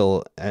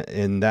heel,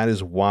 and that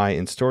is why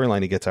in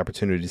storyline he gets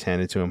opportunities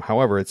handed to him.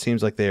 However, it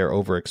seems like they are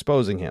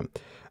overexposing him.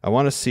 I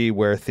want to see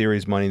where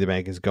Theory's Money in the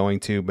Bank is going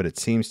to, but it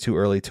seems too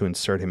early to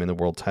insert him in the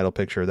world title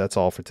picture. That's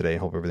all for today.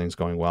 Hope everything's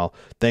going well.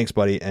 Thanks,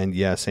 buddy. And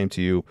yeah, same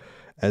to you.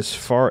 I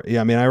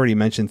already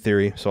mentioned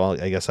Theory, so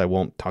I guess I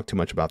won't talk too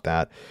much about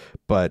that.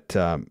 But,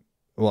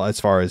 as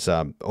far as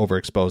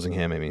overexposing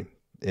him, I mean,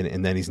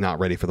 and then he's not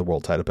ready for the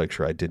world title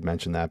picture. I did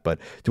mention that. But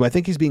do I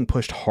think he's being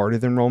pushed harder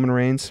than Roman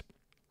Reigns?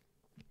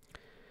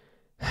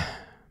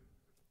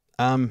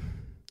 Roman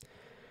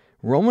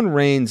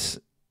Reigns,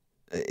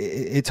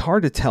 it's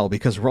hard to tell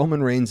because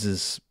Roman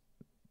Reigns'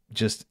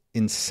 just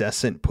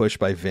incessant push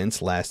by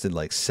Vince lasted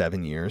like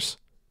 7 years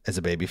as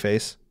a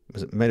babyface.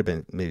 It might have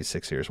been maybe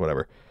 6 years,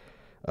 whatever.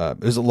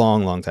 It was a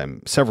long, long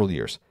time, several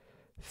years.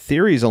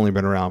 Theory's only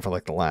been around for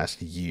like the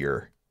last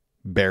year,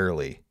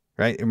 barely,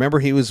 right? Remember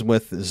he was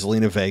with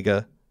Zelina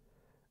Vega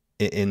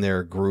in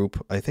their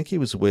group. I think he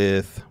was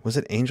with, was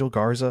it Angel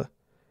Garza?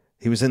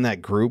 He was in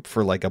that group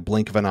for like a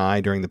blink of an eye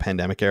during the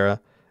pandemic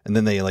era. And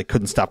then they like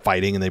couldn't stop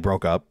fighting and they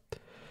broke up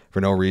for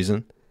no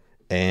reason.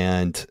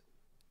 And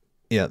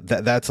yeah,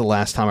 that's the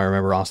last time I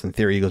remember Austin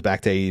Theory. He goes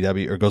back to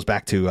AEW or goes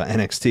back to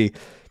NXT.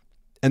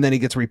 And then he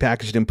gets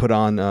repackaged and put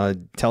on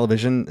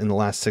television in the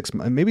last 6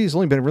 months. Maybe he's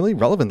only been really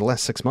relevant the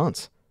last 6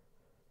 months.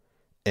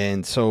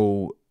 And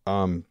so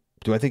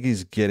do I think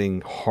he's getting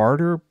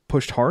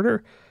pushed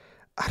harder?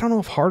 I don't know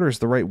if harder is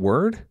the right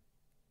word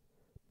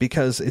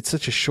because it's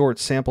such a short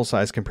sample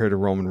size compared to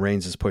Roman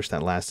Reigns' push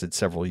that lasted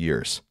several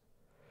years.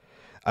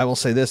 I will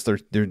say this,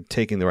 they're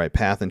taking the right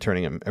path and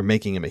turning him or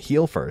making him a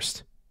heel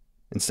first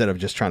instead of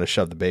just trying to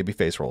shove the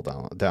babyface role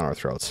down our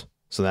throats.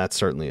 So that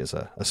certainly is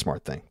a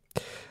smart thing.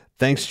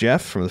 Thanks,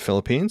 Jeff, from the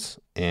Philippines.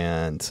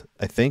 And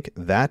I think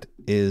that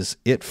is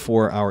it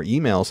for our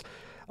emails.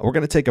 We're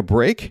going to take a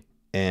break.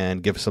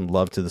 and give some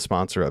love to the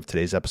sponsor of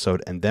today's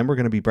episode. And then we're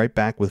going to be right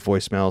back with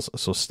voicemails.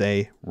 So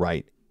stay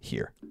right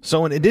here.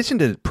 So in addition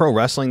to pro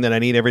wrestling that I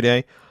need every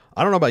day,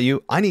 I don't know about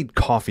you, I need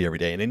coffee every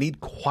day, and I need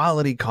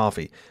quality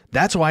coffee.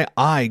 That's why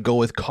I go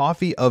with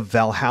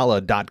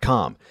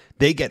coffeeofvalhalla.com.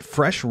 They get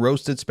fresh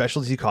roasted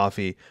specialty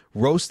coffee,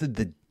 roasted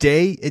the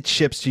day it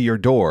ships to your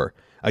door.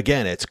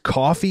 Again, it's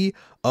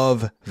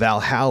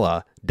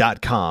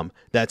coffeeofvalhalla.com.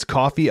 That's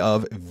coffee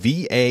of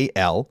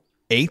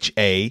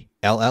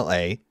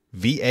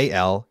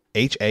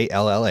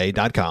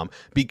VALHALLA.com,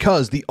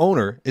 because the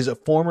owner is a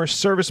former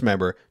service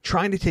member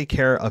trying to take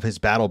care of his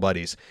battle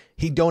buddies.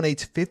 He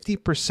donates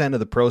 50% of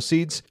the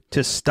proceeds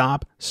to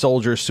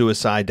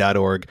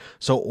StopSoldierSuicide.org.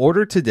 So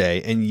order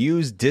today and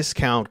use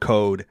discount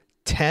code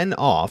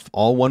 10OFF,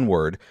 all one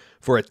word,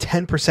 for a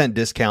 10%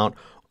 discount,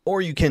 or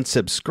you can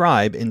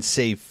subscribe and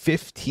save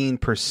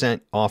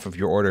 15% off of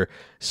your order.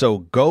 So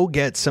go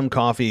get some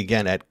coffee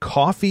again at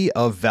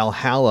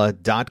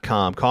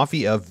coffeeofvalhalla.com,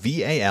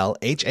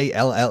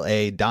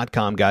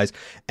 coffeeofvalhalla.com, guys,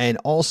 and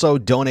also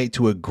donate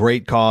to a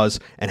great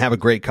cause and have a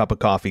great cup of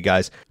coffee,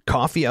 guys.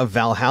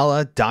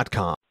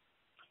 Coffeeofvalhalla.com.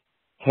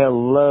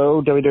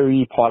 Hello,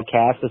 WWE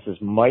Podcast. This is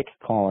Mike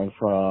calling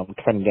from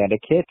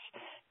Connecticut.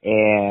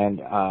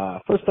 And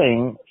first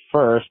thing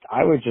first,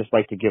 I would just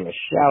like to give a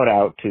shout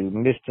out to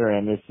Mr.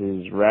 and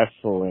Mrs.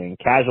 Wrestling,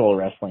 casual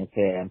wrestling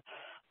fan.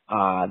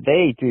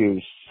 They do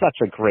such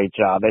a great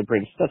job. They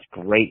bring such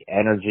great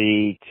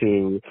energy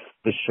to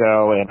the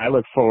show, and I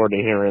look forward to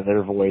hearing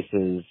their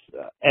voices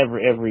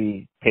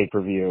every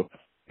pay-per-view.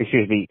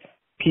 Excuse me,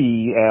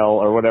 PL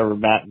or whatever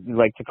Matt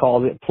like to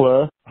call it,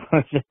 PLA.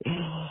 I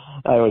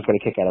always get a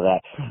kick out of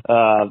that.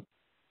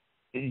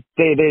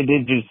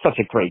 They do such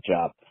a great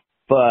job.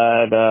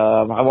 But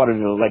I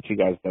wanted to let you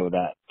guys know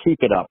that.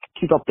 Keep it up.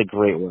 Keep up the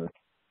great work.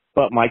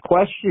 But my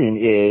question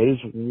is,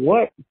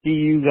 what do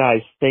you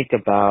guys think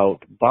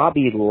about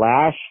Bobby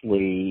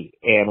Lashley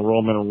and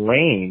Roman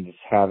Reigns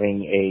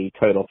having a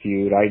title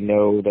feud? I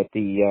know that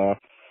the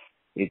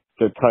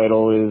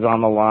title is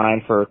on the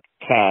line for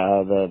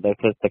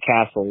the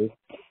castle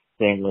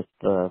thing with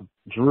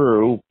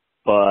Drew.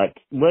 But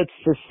let's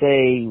just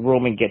say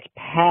Roman gets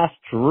past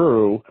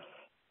Drew.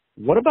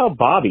 What about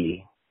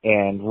Bobby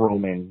and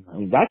Roman? I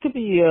mean, that could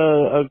be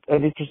an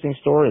interesting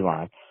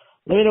storyline.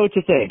 Let me know what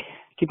you think.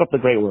 Keep up the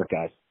great work,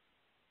 guys.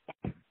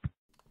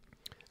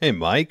 Hey,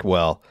 Mike.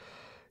 Well,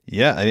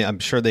 yeah, I mean, I'm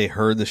sure they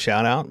heard the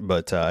shout out,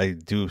 but I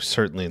do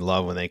certainly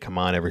love when they come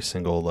on every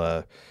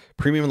single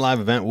premium live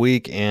event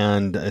week,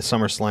 and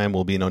SummerSlam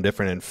will be no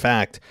different. In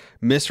fact,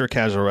 Mr.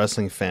 Casual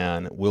Wrestling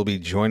Fan will be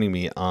joining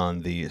me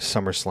on the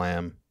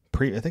SummerSlam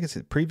I think it's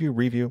a preview,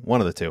 review,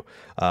 one of the two.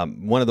 I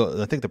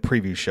think the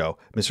preview show,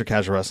 Mr.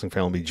 Casual Wrestling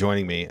Fan will be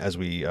joining me as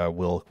we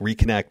will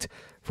reconnect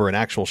for an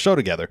actual show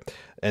together.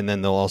 And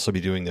then they'll also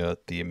be doing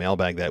the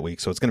mailbag that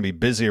week. So it's going to be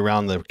busy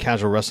around the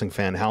Casual Wrestling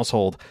Fan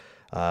household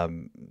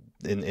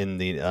in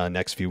the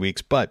next few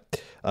weeks.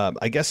 But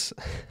I guess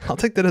I'll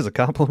take that as a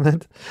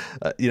compliment.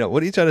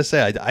 What are you trying to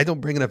say? I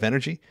don't bring enough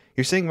energy?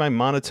 You're saying my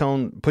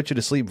monotone, put you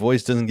to sleep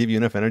voice doesn't give you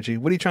enough energy?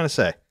 What are you trying to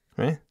say?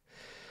 Right?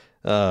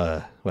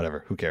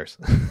 Whatever. Who cares?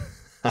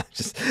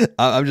 It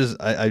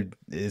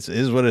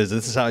is what it is.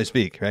 This is how I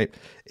speak, right?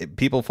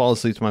 People fall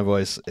asleep to my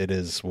voice. It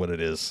is what it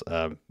is.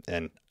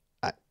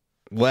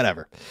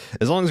 Whatever.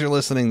 As long as you're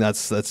listening,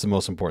 that's the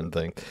most important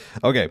thing.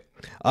 Okay.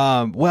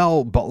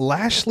 But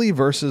Lashley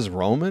versus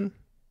Roman,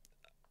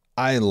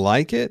 I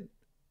like it,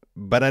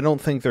 but I don't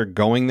think they're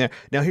going there.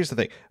 Now, here's the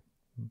thing.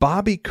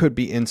 Bobby could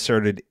be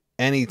inserted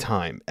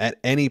anytime, at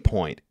any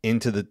point,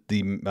 into the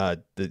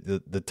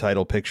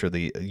title picture,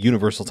 the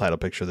universal title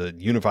picture, the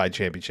unified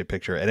championship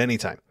picture at any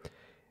time.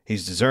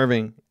 He's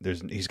deserving.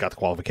 He's got the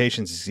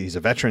qualifications. He's a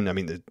veteran. I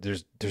mean,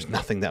 there's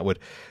nothing that would,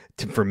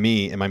 for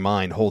me in my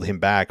mind, hold him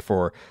back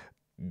for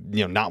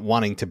not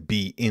wanting to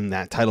be in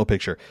that title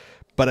picture.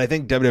 But I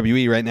think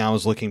WWE right now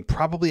is looking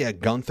probably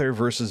at Gunther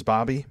versus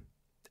Bobby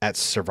at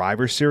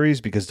Survivor Series,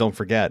 because don't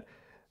forget,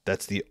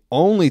 that's the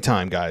only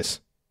time,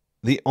 guys.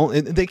 They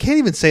can't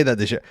even say that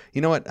this year.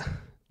 You know what?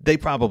 They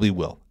probably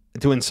will.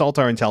 To insult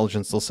our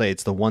intelligence, they'll say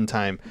it's the one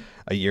time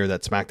a year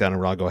that SmackDown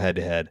and Raw go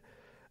head-to-head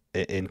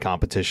in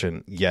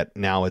competition, yet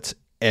now it's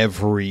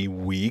every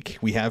week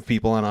we have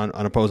people on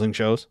opposing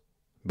shows.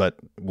 But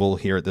we'll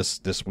hear it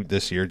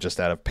this year just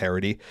out of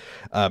parody.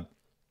 But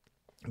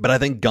I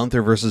think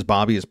Gunther versus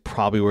Bobby is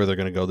probably where they're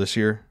going to go this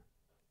year.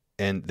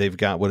 And they've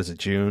got, what is it,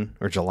 June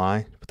or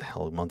July? What the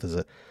hell month is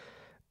it?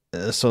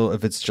 So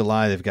if it's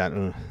July, they've got,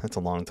 that's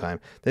a long time.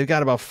 They've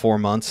got about 4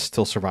 months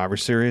till Survivor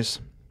Series.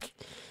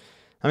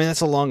 I mean,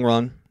 that's a long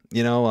run,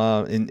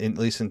 at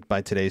least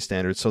by today's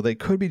standards. So they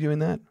could be doing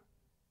that.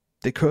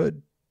 They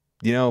could,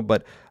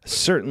 but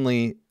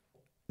certainly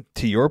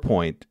to your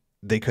point,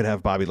 they could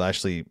have Bobby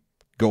Lashley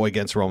go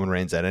against Roman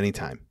Reigns at any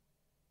time.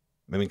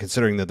 I mean,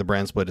 considering that the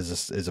brand split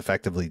is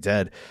effectively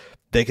dead,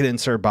 they could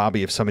insert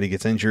Bobby if somebody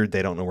gets injured,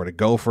 they don't know where to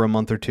go for a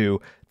month or two.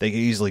 They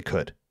easily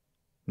could.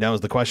 Now,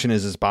 the question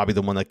is Bobby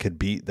the one that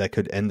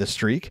could end the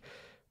streak?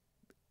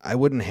 I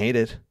wouldn't hate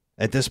it.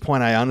 At this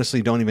point, I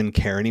honestly don't even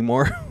care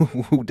anymore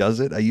who does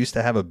it. I used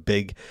to have a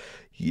big,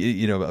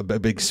 a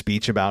big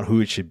speech about who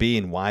it should be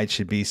and why it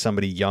should be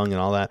somebody young and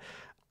all that.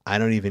 I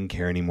don't even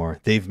care anymore.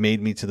 They've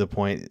made me to the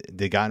point,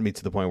 they got me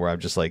to the point where I'm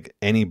just like,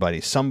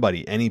 anybody,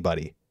 somebody,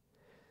 anybody,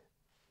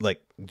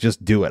 like,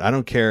 just do it. I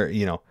don't care,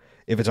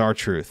 if it's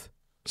R-Truth,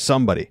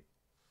 somebody,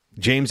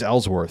 James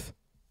Ellsworth,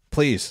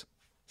 please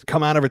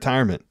come out of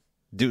retirement.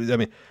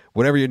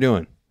 Whatever you're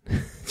doing,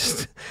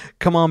 just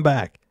come on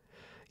back,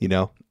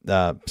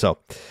 So,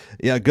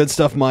 yeah, good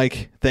stuff,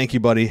 Mike. Thank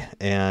you, buddy.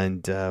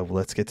 And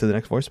let's get to the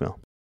next voicemail.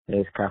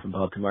 It's Carl from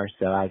Baltimore.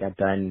 So I got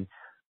done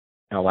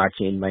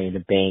watching Money in the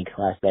Bank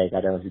last night. I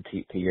got to listen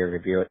to your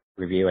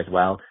review as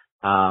well.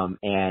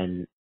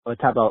 And we'll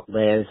talk about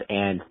Liv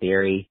and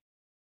Theory.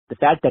 The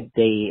fact that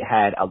they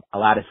had a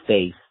lot of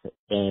faith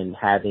in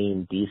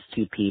having these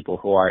two people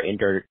who are in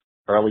their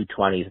early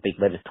 20s, I think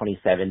Liv is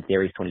 27,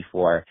 Theory is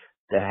 24,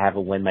 to have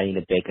a win Money in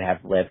the Bank and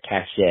have Liv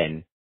cash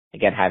in.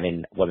 Again,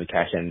 having women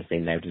cash in the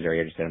same night, which is very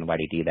interesting. I don't know why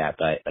they do that,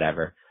 but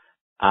whatever.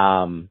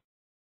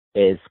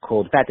 Is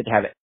cool. The fact that they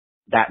have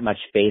that much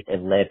faith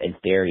in Liv and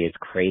Theory is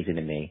crazy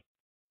to me.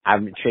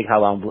 I'm intrigued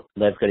how long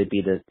Liv's going to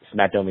be the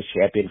SmackDown Women's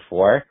Champion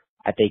for.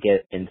 I think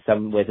in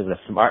some ways it was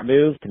a smart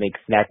move to make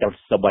SmackDown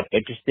somewhat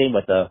interesting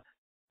with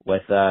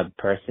a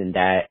person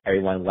that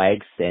everyone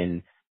likes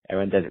and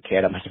everyone doesn't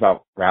care that much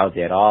about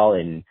Rousey at all.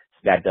 And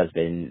SmackDown's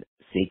been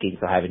seeking,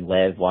 so having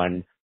Liv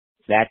on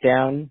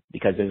SmackDown,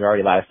 because there's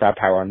already a lot of star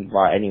power on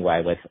Raw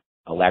anyway with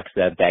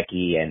Alexa,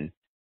 Becky, and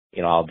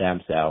all of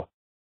them. So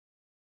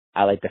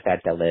I like the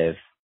fact that Liv.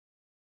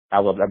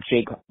 I'm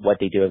intrigued what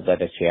they do with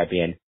Liv as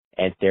champion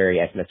and Theory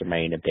as Mr.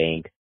 Money in the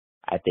Bank.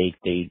 I think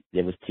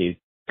there was two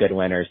good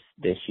winners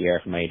this year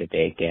for Money in the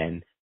Bank,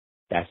 and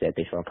that's it.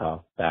 Thanks for the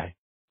call. Bye.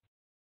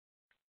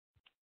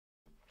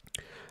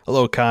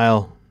 Hello,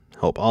 Kyle.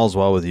 Hope all's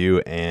well with you.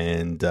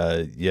 And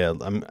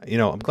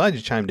I'm glad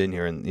you chimed in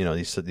here. And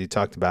you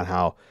talked about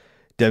how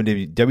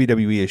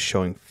WWE is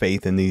showing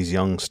faith in these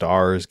young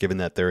stars, given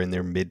that they're in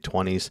their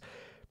mid-20s.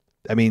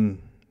 I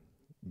mean,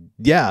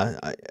 yeah,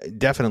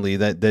 definitely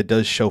that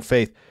does show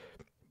faith.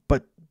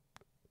 But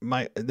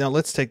now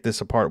let's take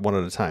this apart one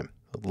at a time.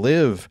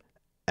 Liv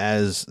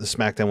as the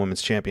SmackDown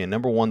Women's Champion,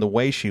 number one, the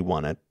way she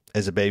won it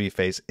as a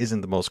babyface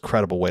isn't the most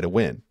credible way to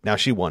win. Now,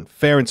 she won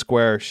fair and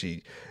square.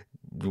 She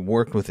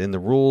worked within the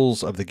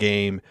rules of the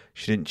game.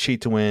 She didn't cheat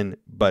to win,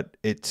 but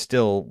it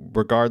still,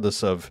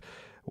 regardless of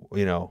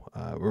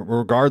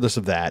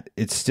that,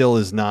 it still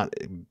is not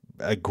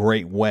a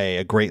great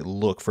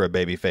look for a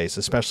babyface,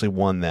 especially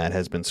one that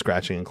has been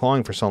scratching and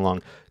clawing for so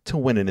long, to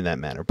win it in that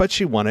manner. But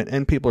she won it,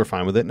 and people are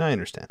fine with it, and I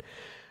understand.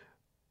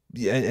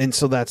 Yeah, and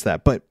so that's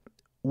that. But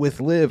with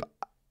Liv,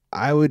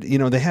 I would,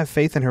 they have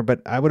faith in her,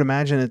 but I would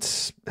imagine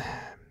it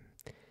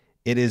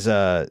is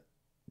a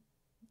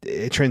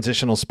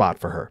transitional spot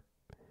for her.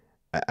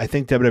 I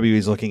think WWE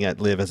is looking at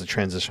Liv as a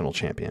transitional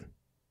champion.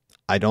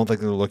 I don't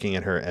think they're looking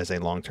at her as a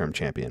long-term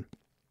champion.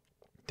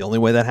 The only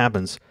way that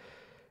happens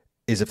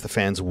is if the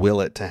fans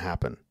will it to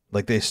happen.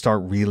 Like, they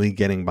start really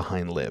getting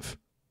behind Liv,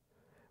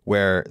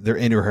 where they're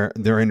into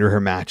her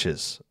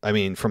matches. I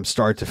mean, from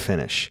start to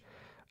finish.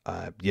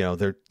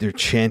 They're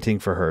chanting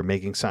for her,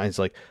 making signs,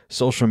 like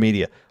social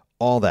media,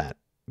 all that.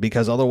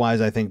 Because otherwise,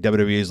 I think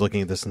WWE is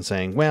looking at this and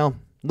saying, well,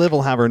 Liv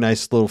will have her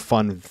nice little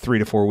fun 3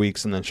 to 4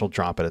 weeks, and then she'll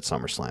drop it at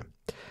SummerSlam.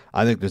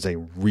 I think there's a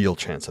real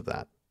chance of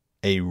that.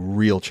 A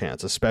real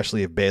chance,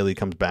 especially if Bayley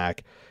comes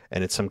back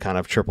and it's some kind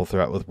of triple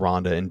threat with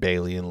Ronda and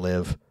Bayley and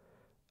Liv.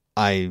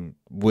 I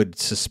would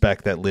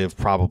suspect that Liv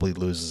probably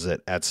loses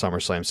it at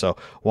SummerSlam. So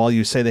while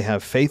you say they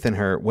have faith in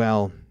her,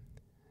 well,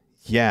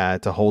 yeah,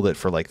 to hold it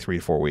for like 3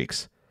 to 4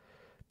 weeks.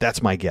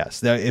 That's my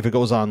guess. Now, if it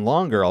goes on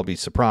longer, I'll be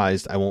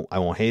surprised. I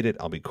won't hate it.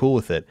 I'll be cool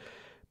with it.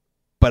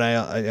 But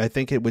I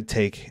think it would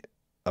take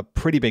a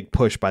pretty big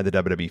push by the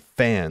WWE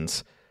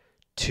fans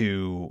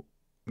to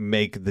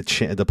make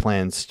the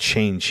plans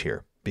change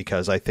here,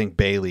 because I think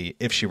Bayley,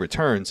 if she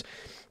returns,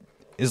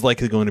 is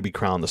likely going to be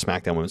crowned the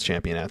SmackDown Women's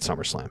Champion at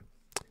SummerSlam.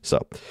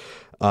 So,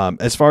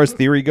 as far as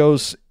Theory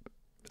goes,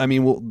 I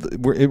mean,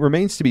 it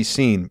remains to be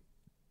seen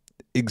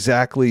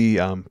exactly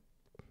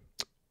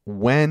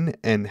when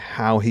and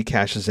how he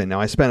cashes in.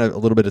 Now, I spent a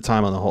little bit of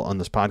time on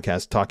this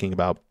podcast talking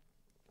about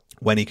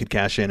when he could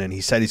cash in, and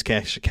he said he's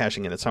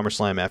cashing in at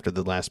SummerSlam after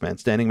the Last Man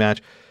Standing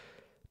match.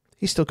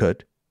 He still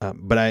could,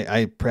 but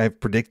I have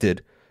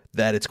predicted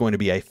that it's going to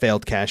be a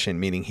failed cash in,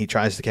 meaning he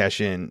tries to cash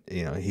in,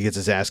 he gets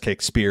his ass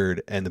kicked, speared,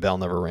 and the bell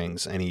never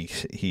rings, and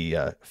he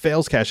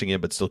fails cashing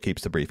in, but still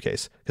keeps the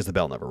briefcase because the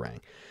bell never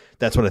rang.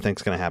 That's what I think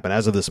is going to happen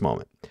as of this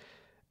moment.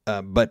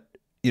 But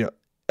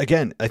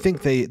again, I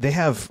think they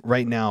have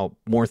right now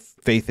more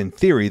faith in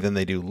Theory than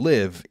they do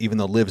Liv, even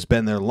though Liv's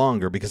been there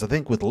longer, because I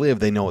think with Liv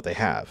they know what they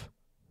have.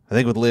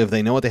 They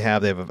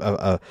have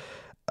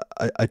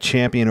a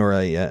champion or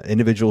a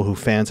individual who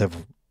fans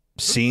have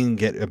seen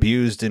get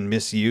abused and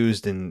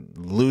misused and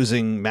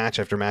losing match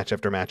after match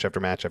after match after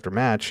match after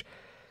match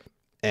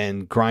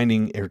and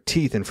grinding her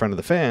teeth in front of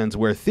the fans,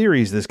 where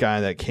Theory's this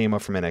guy that came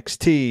up from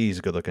NXT. He's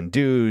a good-looking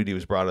dude. He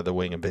was brought out of the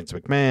wing of Vince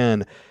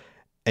McMahon.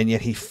 and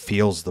yet he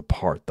feels the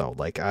part though.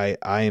 Like I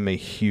am a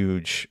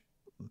huge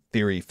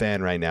Theory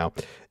fan right now,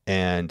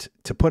 and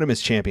to put him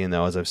as champion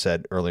though, as I've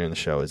said earlier in the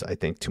show, is I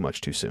think too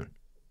much too soon.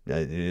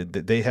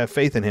 They have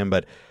faith in him,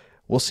 but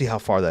we'll see how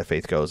far that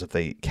faith goes if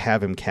they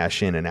have him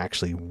cash in and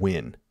actually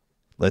win.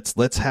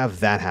 Let's have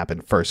that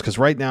happen first, because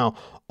right now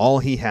all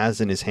he has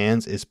in his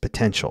hands is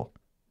potential.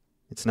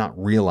 It's not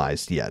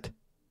realized yet.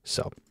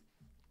 So,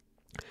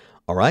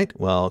 all right.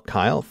 Well,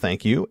 Kyle,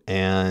 thank you.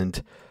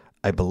 And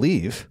I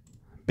believe,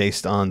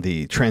 based on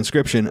the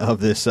transcription of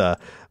this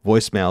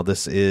voicemail,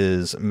 this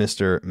is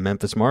Mr.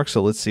 Memphis Mark.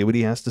 So let's see what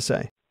he has to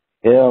say.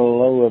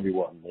 Hello,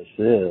 everyone. This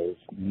is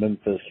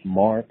Memphis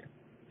Mark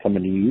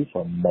coming to you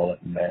from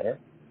Mullet Manor.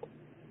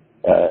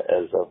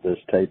 As of this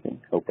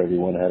taping, hope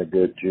everyone had a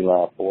good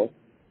July 4th.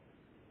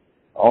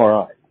 All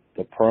right,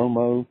 the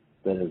promo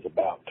that is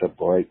about to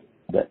break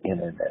the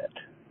internet.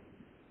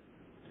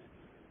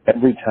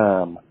 Every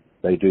time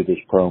they do this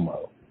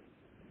promo,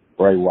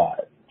 Bray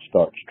Wyatt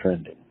starts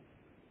trending.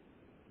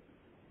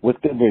 With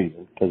good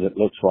reason, because it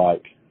looks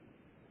like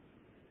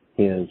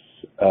his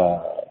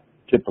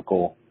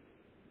typical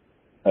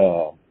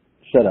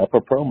setup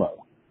or promo.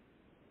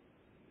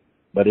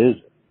 But is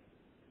it?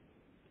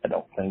 I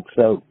don't think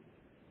so.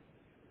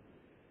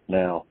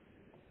 Now,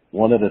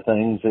 one of the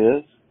things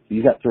is,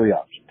 you got three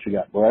options. You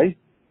got Bray,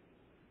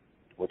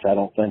 which I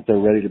don't think they're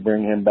ready to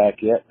bring him back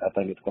yet. I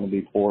think it's going to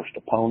be forced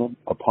upon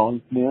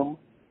them.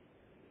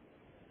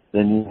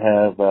 Then you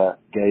have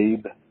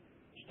Gabe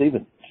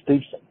Stevenson.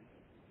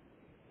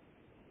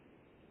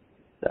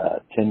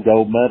 10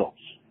 gold medals.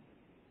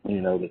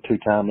 You know, the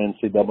two-time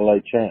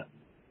NCAA champ.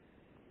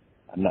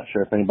 I'm not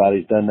sure if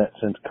anybody's done that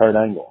since Kurt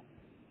Angle.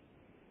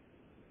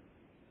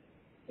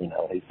 You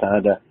know, he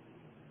signed a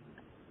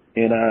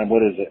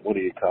what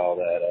do you call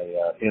that?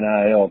 A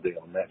NIL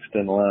deal next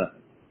in line.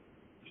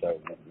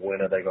 So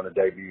when are they going to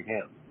debut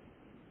him?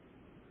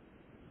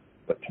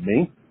 But to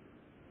me,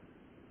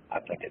 I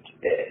think it's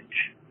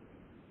Edge.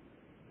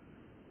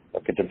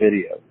 Look at the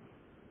video.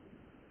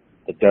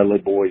 The Dudley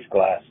Boy's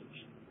glasses.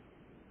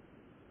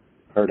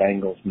 Kurt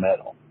Angle's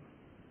medal.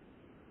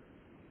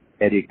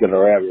 Eddie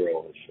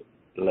Guerrero's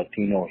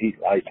Latino Heat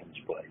license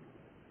plate.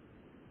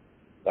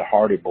 The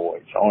Hardy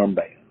Boys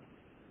armband.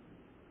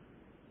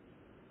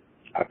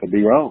 I could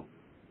be wrong.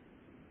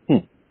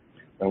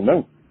 Don't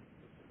know.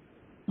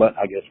 But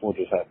I guess we'll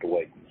just have to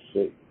wait and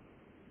see.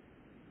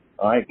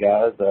 All right,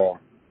 guys.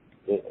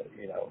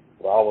 You know,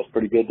 Raw was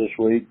pretty good this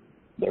week.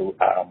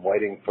 I'm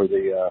waiting for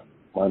the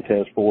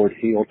Montez Ford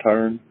heel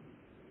turn.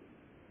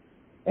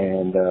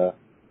 And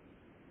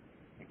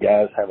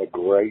guys, have a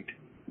great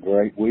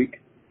week.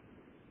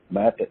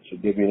 Matt, that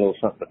should give you a little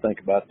something to think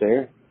about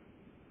there.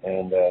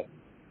 And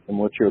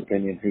what's your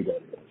opinion who that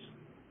is?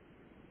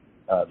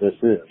 This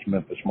is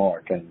Memphis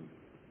Mark, and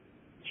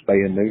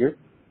spay and neuter.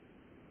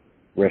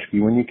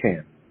 Rescue when you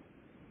can.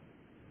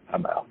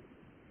 I'm out.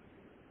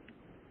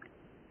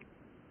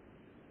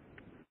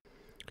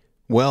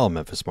 Well,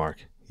 Memphis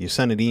Mark, you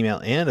sent an email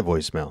and a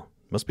voicemail.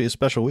 Must be a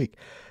special week.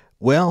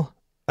 Well,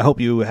 I hope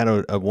you had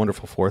a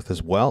wonderful 4th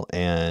as well.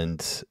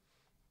 And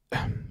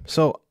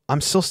so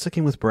I'm still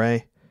sticking with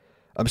Bray.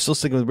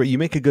 You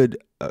make a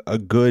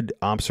good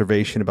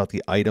observation about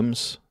the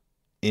items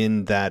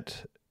in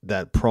that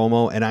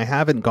promo, and I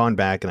haven't gone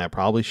back, and I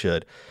probably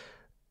should,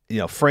 you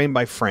know, frame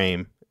by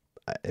frame,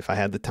 if I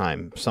had the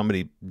time.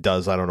 Somebody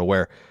does, I don't know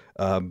where.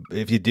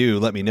 If you do,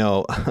 let me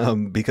know,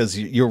 because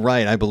you're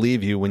right. I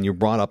believe you when you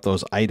brought up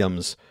those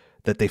items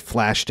that they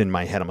flashed in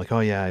my head. I'm like, oh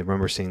yeah, I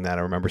remember seeing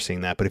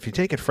that. But if you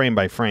take it frame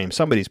by frame,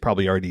 somebody's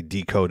probably already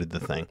decoded the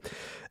thing.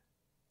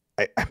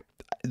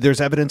 There's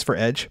evidence for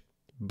Edge,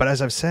 but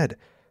as I've said,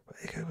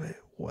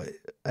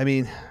 I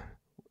mean,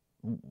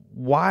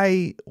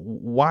 why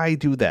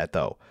do that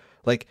though?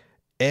 Like,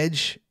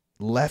 Edge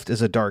left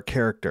as a dark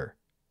character.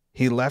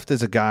 He left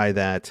as a guy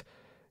that,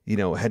 you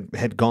know,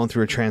 had gone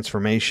through a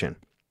transformation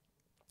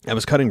and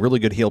was cutting really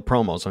good heel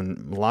promos.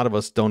 And a lot of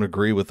us don't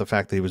agree with the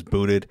fact that he was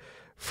booted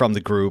from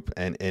the group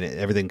and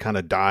everything kind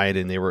of died,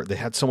 and they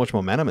had so much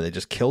momentum and they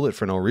just killed it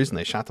for no reason.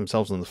 They shot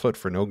themselves in the foot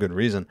for no good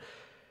reason.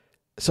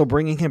 So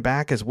bringing him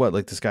back as what,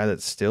 like this guy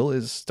that still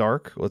is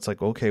dark? Well, it's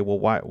like, okay, well,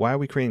 why are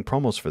we creating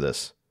promos for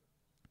this?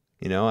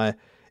 You know,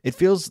 it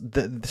feels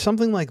that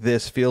something like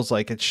this feels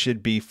like it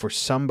should be for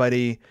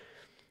somebody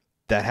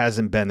that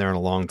hasn't been there in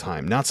a long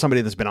time, not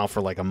somebody that's been out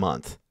for like a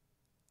month.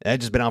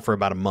 Edge has been out for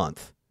about a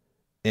month,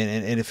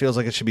 and it feels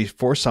like it should be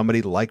for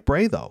somebody like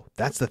Bray though.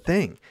 That's the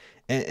thing.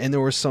 And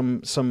there was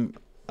some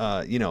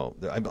you know,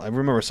 I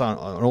remember I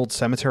saw an old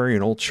cemetery,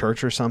 an old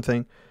church or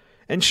something.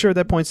 And sure,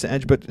 that points to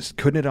Edge, but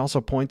couldn't it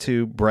also point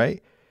to Bray?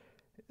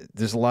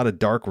 There's a lot of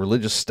dark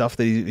religious stuff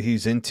that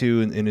he's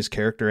into in his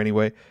character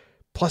anyway.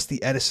 Plus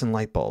the Edison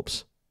light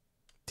bulbs.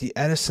 The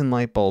Edison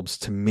light bulbs,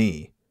 to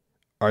me,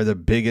 are the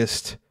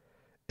biggest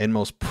and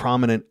most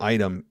prominent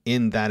item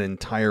in that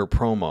entire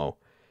promo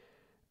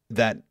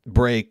that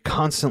Bray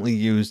constantly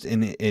used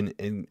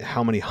in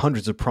how many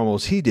hundreds of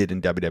promos he did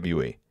in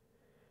WWE.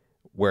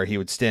 Where he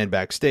would stand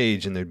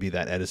backstage and there'd be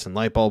that Edison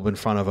light bulb in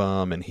front of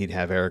him, and he'd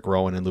have Eric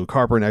Rowan and Luke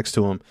Harper next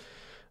to him.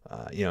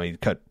 He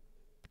cut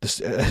this.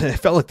 It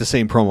felt like the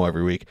same promo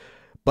every week,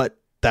 but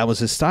that was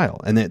his style,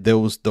 and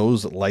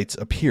those lights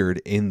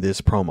appeared in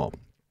this promo.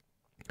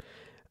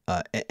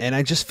 And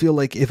I just feel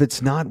like if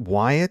it's not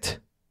Wyatt,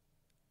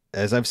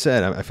 as I've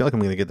said, I feel like I'm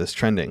going to get this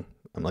trending.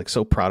 I'm like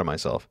so proud of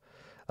myself.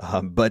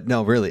 But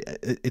no, really,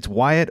 it's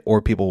Wyatt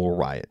or people will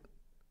riot.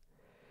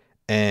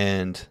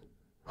 And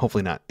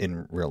hopefully not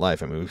in real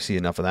life. I mean, we see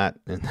enough of that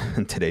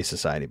in today's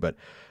society, but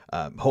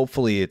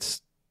hopefully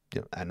it's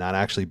not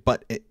actually,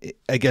 but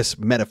I guess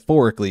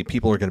metaphorically,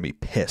 people are going to be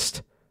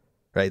pissed,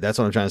 right? That's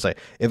what I'm trying to say.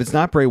 If it's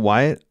not Bray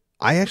Wyatt,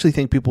 I actually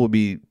think people will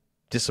be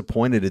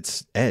disappointed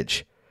it's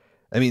Edge.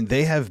 I mean,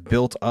 they have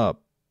built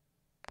up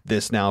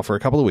this now for a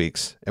couple of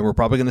weeks, and we're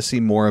probably going to see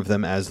more of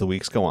them as the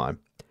weeks go on.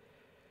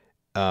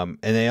 And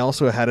they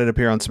also had it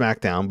appear on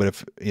SmackDown, but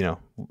if,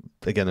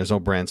 again, there's no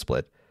brand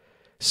split.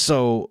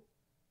 So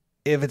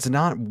if it's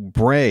not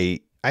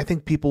Bray, I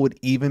think people would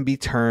even be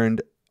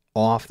turned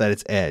off that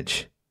it's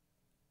Edge.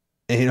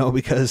 And,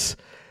 because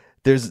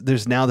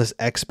there's now this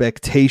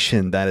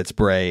expectation that it's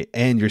Bray,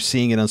 and you're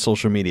seeing it on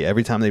social media.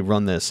 Every time they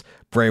run this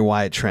Bray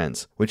Wyatt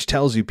trends, which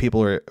tells you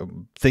people are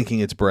thinking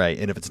it's Bray.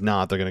 And if it's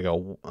not, they're going to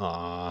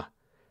go,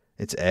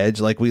 it's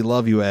Edge. Like, we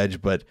love you,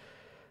 Edge, but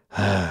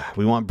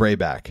we want Bray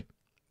back.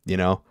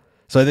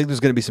 So I think there's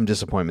going to be some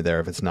disappointment there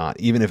if it's not,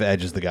 even if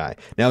Edge is the guy.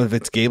 Now, if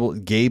it's Gable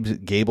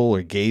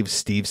or Gabe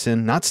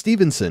Stevenson, not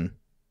Stevenson.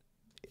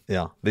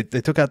 Yeah, they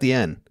took out the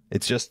N.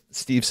 It's just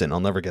Stevenson. I'll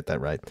never get that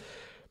right.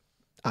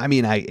 I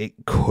mean,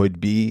 it could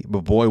be,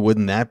 but boy,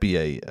 wouldn't that be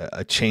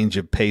a change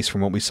of pace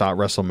from what we saw at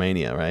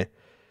WrestleMania, right?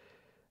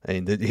 I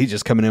mean, he's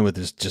just coming in with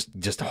this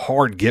just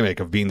hard gimmick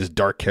of being this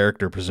dark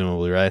character,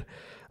 presumably, right?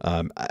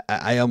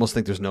 I almost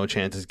think there's no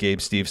chance it's Gabe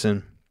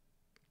Stevenson.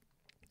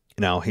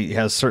 Now, he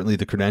has certainly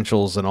the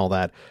credentials and all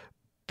that,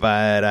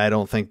 but I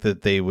don't think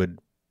that they would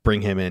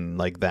bring him in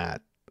like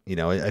that.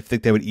 I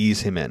think they would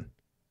ease him in.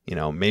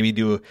 Maybe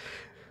do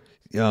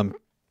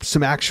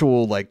some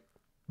actual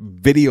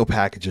video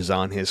packages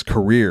on his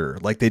career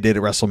like they did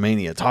at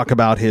WrestleMania. Talk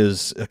about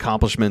his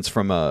accomplishments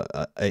from a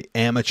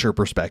amateur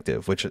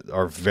perspective, which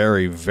are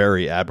very,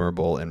 very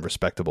admirable and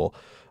respectable.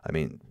 I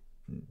mean,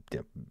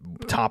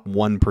 top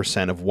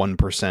 1% of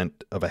 1%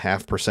 of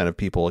 0.5% of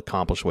people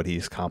accomplish what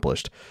he's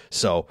accomplished.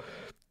 So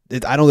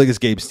I don't think it's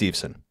Gabe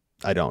Stevenson.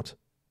 I don't.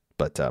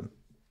 But do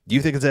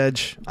you think it's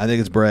Edge? I think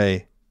it's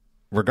Bray.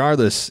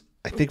 Regardless,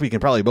 I think we can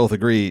probably both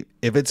agree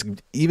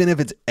even if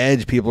it's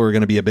Edge, people are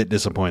going to be a bit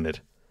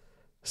disappointed.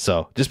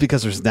 So just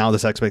because there's now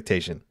this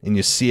expectation and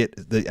you see it,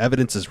 the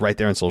evidence is right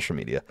there on social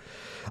media.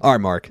 All right,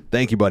 Mark,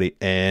 thank you, buddy.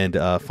 And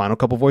final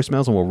couple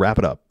voicemails and we'll wrap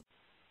it up.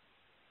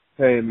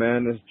 Hey,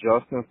 man, it's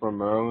Justin from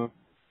Maryland.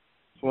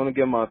 Just want to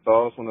get my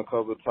thoughts on a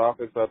couple of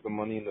topics after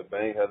Money in the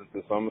Bank headed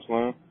to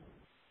SummerSlam.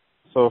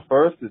 So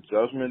first, the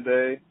Judgment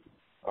Day.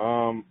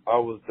 I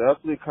was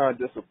definitely kind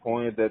of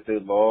disappointed that they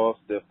lost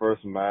their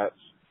first match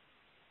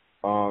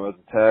as a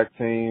tag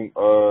team.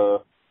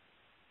 No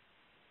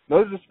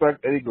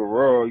disrespect, Eddie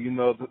Guerrero.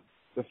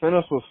 The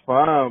finish was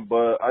fine,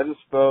 but I just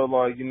felt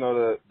like,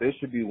 that they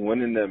should be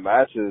winning their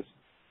matches,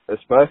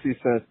 especially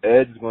since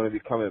Edge is going to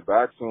be coming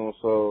back soon.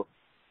 So,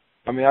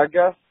 I mean, I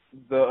guess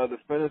the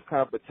finish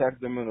kind of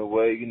protect them in a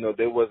way,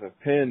 they wasn't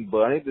pinned, but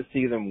I need to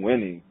see them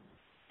winning.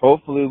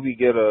 Hopefully we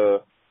get a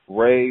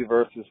Ray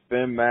versus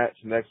Finn match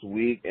next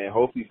week, and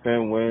hopefully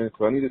Finn wins,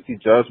 because I need to see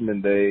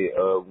Judgment Day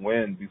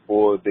win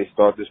before they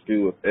start this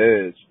feud with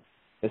Edge.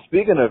 And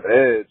speaking of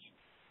Edge,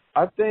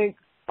 I think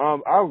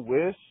I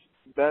wish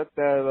that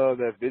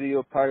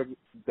video package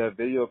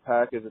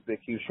that they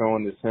keep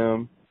showing is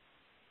him.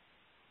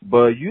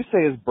 But you say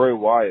it's Bray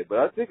Wyatt, but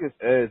I think it's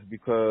Edge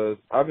because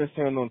I've been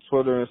seeing on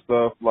Twitter and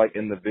stuff, like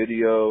in the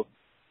video,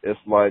 it's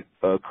like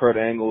Kurt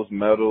Angle's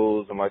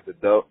medals and like the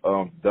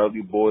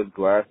W Boys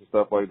glass and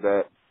stuff like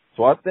that.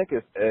 So I think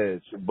it's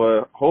Edge,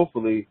 but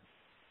hopefully,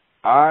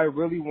 I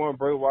really want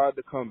Bray Wyatt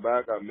to come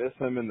back. I miss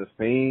him in the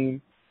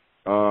Fiend.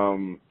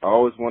 I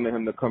always wanted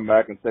him to come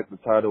back and take the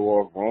title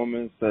off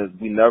Roman since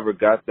we never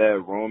got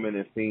that Roman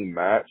and Fiend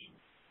match.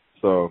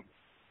 So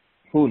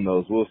who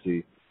knows? We'll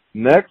see.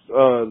 Next,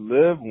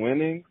 Liv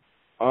winning.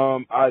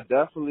 I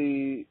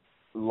definitely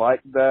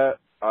like that.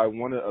 I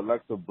wanted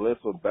Alexa Bliss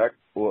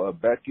or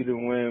Becky to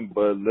win,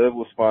 but Liv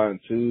was fine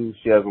too.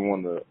 She hasn't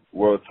won the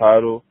world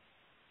title.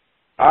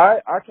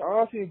 I can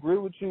honestly agree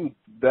with you.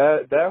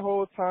 That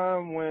whole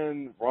time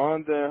when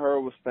Ronda and her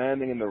was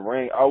standing in the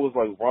ring, I was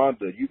like,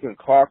 Ronda, you can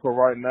clock her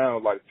right now,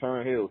 like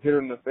turn heel, hit her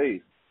in the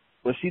face.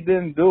 But she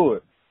didn't do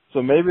it.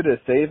 So maybe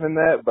they're saving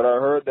that, but I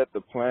heard that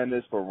the plan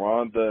is for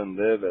Ronda and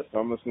Liv at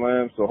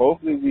SummerSlam. So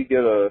hopefully we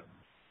get a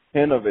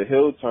hint of a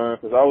heel turn,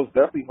 because I was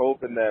definitely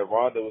hoping that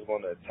Ronda was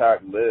going to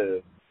attack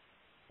Liv.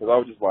 Because I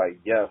was just like,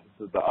 yes,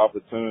 this is the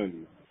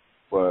opportunity.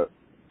 But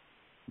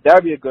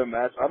that'd be a good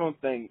match. I don't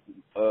think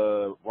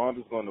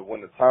Ronda's going to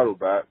win the title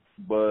back,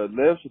 but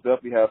Liv should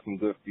definitely have some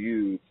good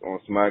feuds on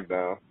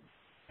SmackDown.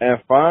 And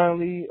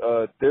finally,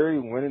 Theory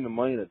winning the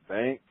Money in the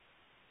Bank.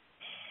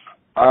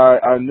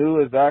 I knew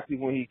exactly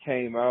when he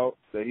came out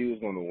that he was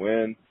going to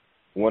win.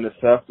 Wanted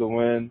Seth to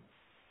win.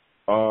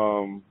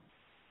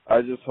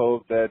 I just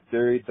hope that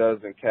Theory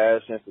doesn't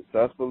cash in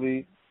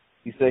successfully.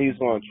 He said he's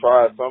going to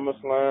try at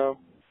SummerSlam,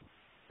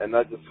 and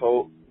I just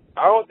hope.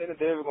 I don't think that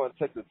they're ever going to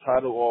take the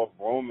title off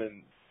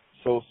Roman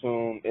so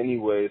soon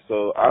anyway,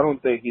 so I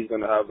don't think he's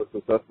going to have a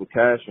successful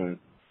cash in.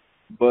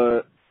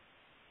 But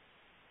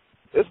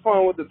it's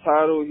fine with the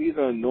title. He's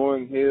an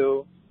annoying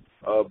heel.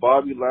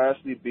 Bobby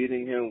Lashley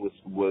beating him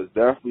was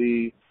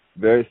definitely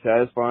very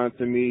satisfying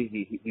to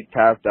me. He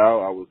tapped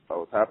out. I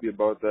was happy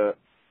about that.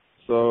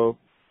 So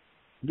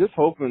just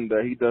hoping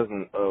that he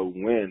doesn't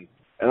win.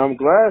 And I'm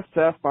glad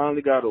Seth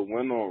finally got a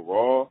win on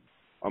Raw.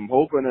 I'm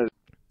hoping that.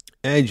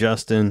 Hey,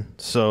 Justin.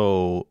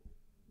 So,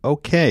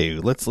 okay,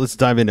 let's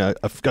dive into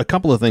a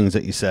couple of things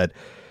that you said.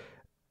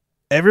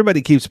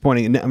 Everybody keeps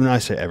pointing. I mean, I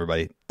say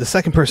everybody. The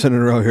second person in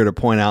a row here to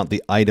point out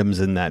the items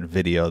in that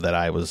video that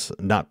I was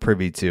not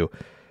privy to.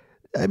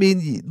 I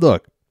mean,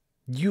 look,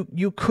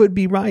 you could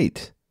be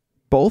right.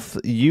 Both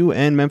you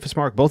and Memphis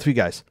Mark, both of you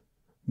guys.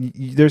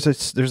 There's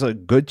a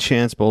good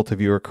chance both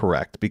of you are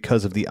correct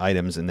because of the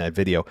items in that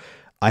video.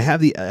 I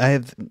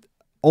have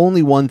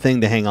only one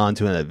thing to hang on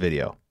to in that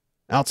video.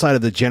 Outside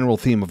of the general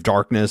theme of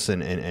darkness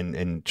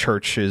and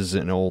churches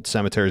and old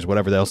cemeteries,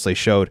 whatever else they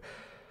showed,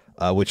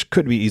 which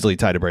could be easily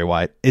tied to Bray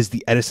Wyatt, is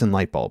the Edison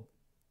light bulb.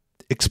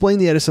 Explain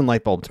the Edison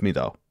light bulb to me,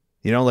 though.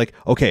 You know, like,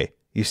 okay,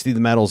 you see the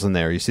medals in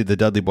there, you see the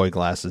Dudley Boy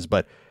glasses,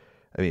 but,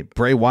 I mean,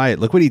 Bray Wyatt,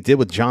 look what he did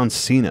with John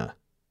Cena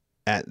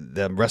at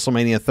the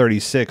WrestleMania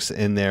 36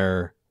 in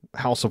their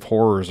House of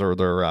Horrors, or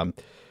their,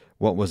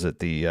 what was it,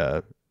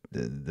 the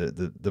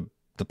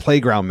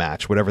playground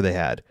match, whatever they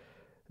had.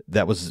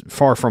 That was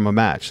far from a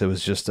match. It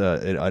was just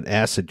an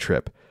acid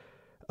trip,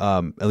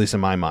 at least in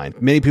my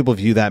mind. Many people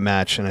view that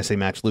match, and I say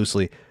match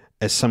loosely,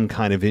 as some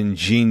kind of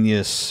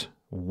ingenious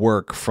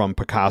work from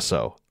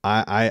Picasso.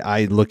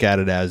 I look at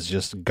it as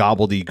just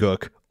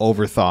gobbledygook,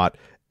 overthought,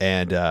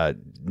 and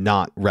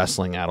not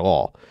wrestling at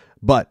all.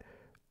 But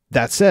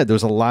that said,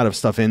 there's a lot of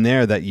stuff in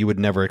there that you would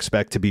never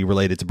expect to be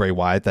related to Bray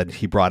Wyatt that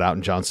he brought out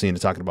in John Cena,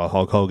 talking about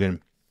Hulk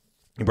Hogan.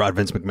 He brought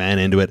Vince McMahon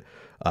into it.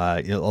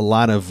 A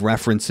lot of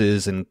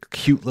references and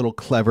cute little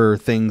clever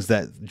things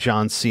that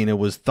John Cena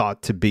was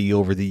thought to be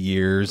over the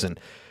years, and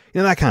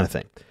that kind of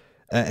thing.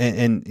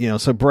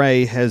 So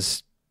Bray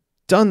has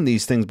done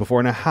these things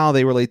before. Now, how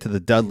they relate to the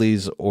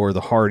Dudleys or the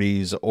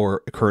Hardys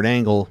or Kurt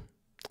Angle,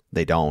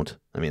 they don't.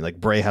 I mean, like,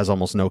 Bray has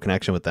almost no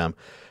connection with them,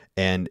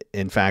 and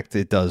in fact,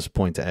 it does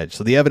point to Edge.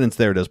 So the evidence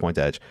there does point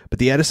to Edge. But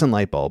the Edison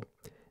light bulb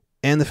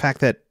and the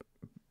fact that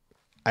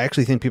I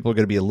actually think people are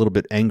going to be a little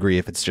bit angry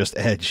if it's just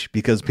Edge,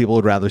 because people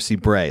would rather see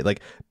Bray.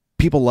 Like,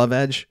 people love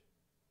Edge,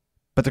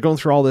 but they're going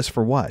through all this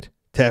for what?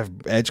 To have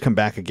Edge come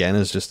back again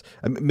is just,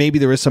 maybe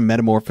there is some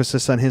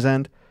metamorphosis on his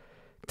end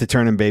to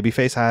turn him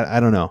babyface. I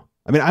don't know.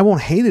 I mean, I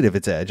won't hate it if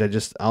it's Edge.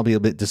 I'll be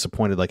a bit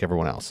disappointed like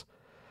everyone else.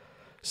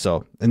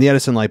 So, and the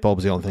Edison light bulb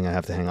is the only thing I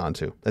have to hang on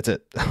to. That's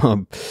it.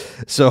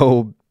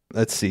 So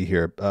let's see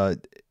here.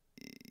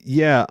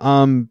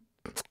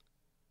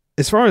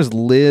 As far as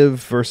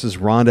Liv versus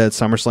Ronda at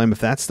SummerSlam, if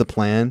that's the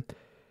plan,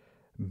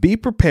 be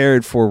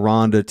prepared for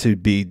Ronda to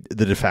be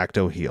the de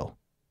facto heel.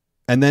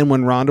 And then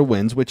when Ronda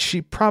wins, which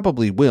she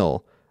probably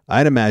will,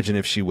 I'd imagine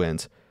if she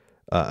wins,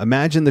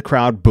 imagine the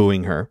crowd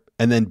booing her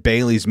and then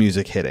Bayley's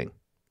music hitting.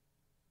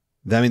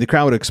 I mean, the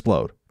crowd would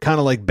explode. Kind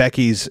of like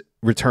Becky's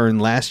return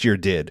last year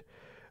did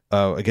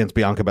against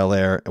Bianca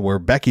Belair, where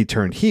Becky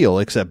turned heel,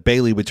 except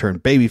Bayley would turn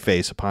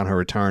babyface upon her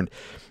return,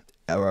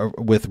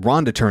 with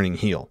Ronda turning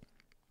heel.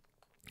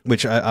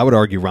 Which I would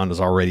argue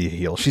Ronda's already a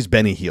heel. She's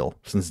been a heel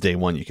since day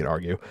one, you could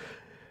argue.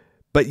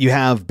 But you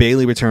have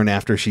Bayley return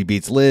after she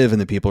beats Liv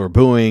and the people are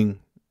booing,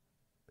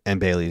 and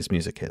Bayley's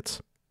music hits.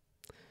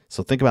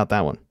 So think about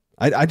that one.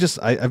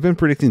 I've been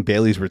predicting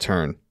Bayley's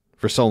return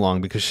for so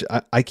long because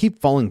I keep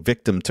falling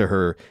victim to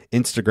her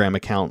Instagram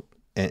account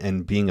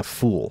and being a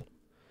fool.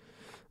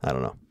 I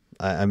don't know.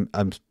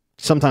 I'm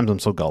sometimes I'm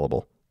so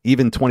gullible.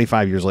 Even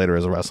 25 years later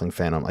as a wrestling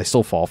fan, I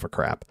still fall for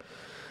crap.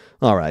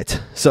 All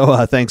right.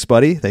 So thanks,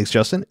 buddy. Thanks,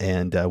 Justin.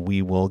 And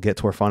we will get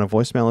to our final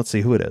voicemail. Let's see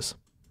who it is.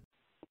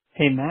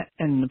 Hey, Matt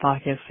and the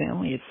podcast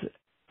family. It's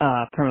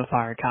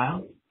Permafire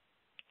Kyle.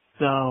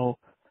 So,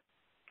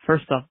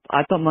 first off,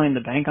 I thought Money in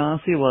the Bank,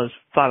 honestly, was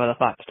 5 out of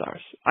 5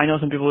 stars. I know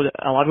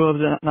a lot of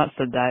people have not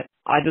said that.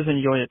 I just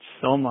enjoyed it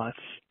so much.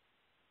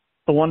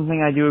 The one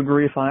thing I do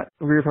agree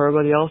with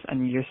everybody else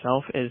and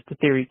yourself is the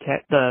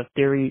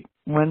Theory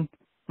win,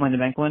 Money in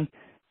the Bank win.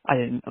 I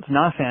was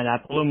not a fan of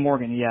that. But Lou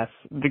Morgan, yes,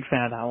 big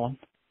fan of that one.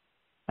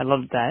 I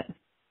loved that.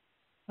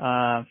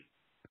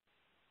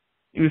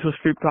 Usos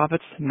Street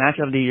Profits, Match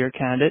of the Year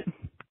candidate,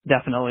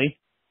 definitely.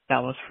 That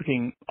was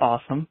freaking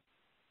awesome.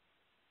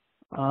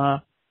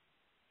 And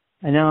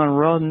then on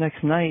Raw the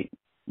next night,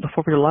 the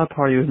 4 Live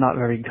Party was not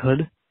very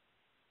good.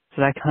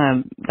 So that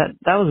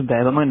was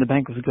bad, but Money in the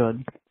Bank was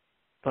good.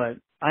 But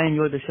I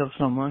enjoyed the show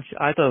so much.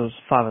 I thought it was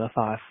 5 out of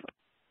 5.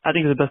 I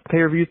think it was the best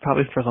pay-per-view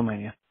probably for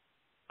WrestleMania.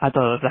 I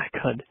thought it was that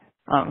good,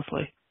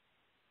 honestly.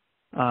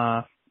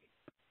 Not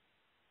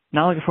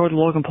looking forward to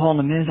Logan Paul and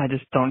The Miz. I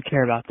just don't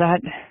care about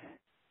that.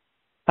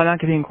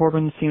 Bianca and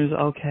Corbin seems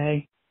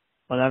okay.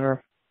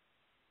 Whatever.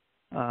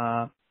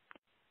 But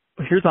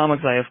here's what I'm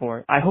excited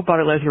for. I hope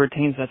Bobby Lashley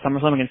retains that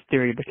SummerSlam against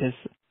Theory, because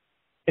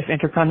if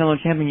Intercontinental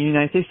Champion and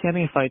United States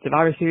Champion fight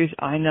Survivor Series,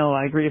 I know,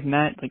 I agree with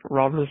Matt, like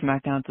Raw versus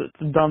SmackDown,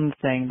 it's a dumb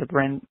thing, the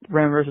brand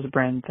versus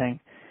brand thing.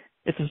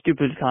 It's a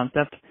stupid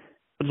concept.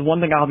 But there's one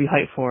thing I'll be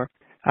hyped for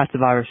at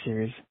Survivor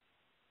Series.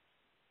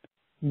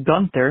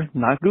 Gunther,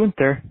 not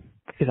Gunther,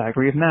 because I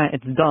agree with Matt,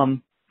 it's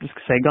dumb. Just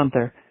say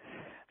Gunther.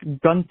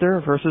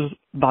 Gunther versus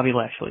Bobby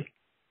Lashley.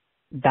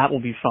 That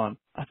will be fun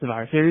at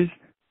Survivor Series.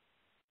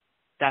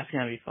 That's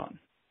going to be fun.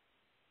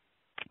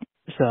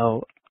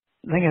 So,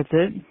 I think that's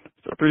it.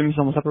 So, 3 minutes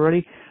almost up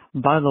already.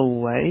 By the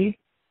way,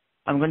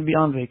 I'm going to be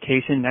on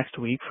vacation next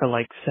week for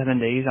like 7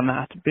 days. I'm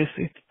going to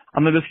basically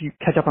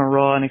catch up on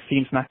Raw, NXT,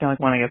 and SmackDown like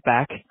when I get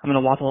back. I'm going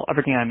to watch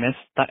everything I missed,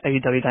 that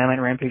AEW,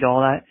 Dynamite, Rampage,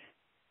 all that.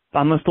 But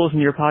I'm going to still listen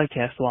to your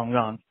podcast while I'm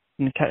gone.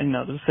 And,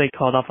 just stay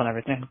caught up on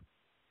everything.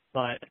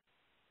 But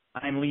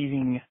I'm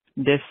leaving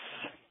this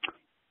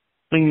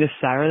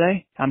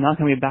Saturday. I'm not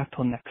going to be back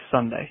till next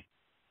Sunday.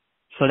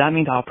 So that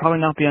means I'll probably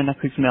not be on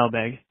next week's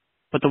mailbag,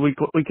 but the week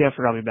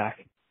after I'll be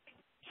back.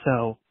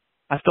 So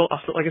I still,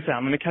 like I said,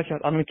 I'm going to catch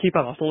up. I'm going to keep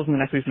up. I'll still listen to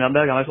next week's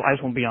mailbag. I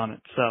just won't be on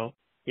it. So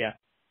yeah.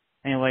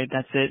 Anyway,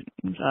 that's it.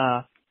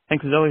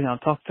 Thanks as always. And I'll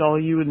talk to all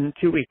of you in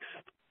 2 weeks.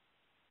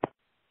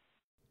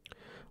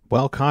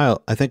 Well,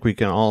 Kyle, I think we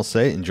can all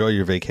say enjoy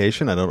your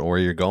vacation. I don't know where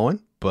you're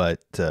going, but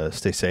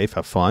stay safe,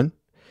 have fun,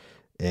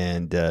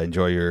 and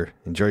enjoy your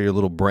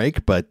little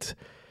break. But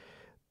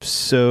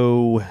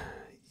so.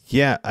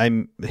 Yeah,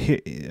 I'm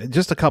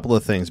just a couple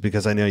of things,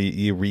 because I know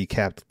you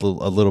recapped a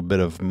little bit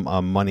of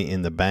Money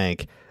in the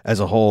Bank. As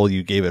a whole,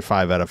 you gave it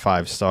 5 out of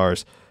 5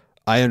 stars.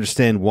 I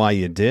understand why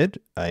you did.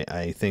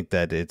 I think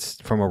that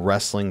it's from a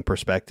wrestling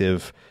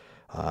perspective.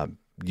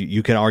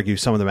 You can argue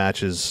some of the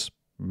matches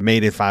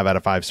made it 5 out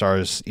of 5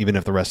 stars, even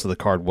if the rest of the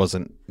card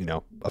wasn't,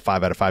 a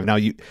 5 out of 5. Now,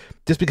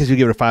 just because you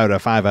give it a 5 out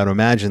of 5, I would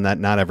imagine that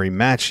not every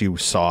match you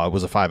saw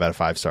was a 5 out of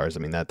 5 stars. I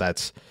mean,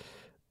 that's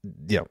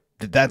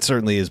that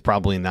certainly is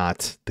probably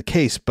not the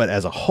case, but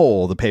as a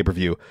whole, the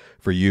pay-per-view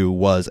for you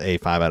was a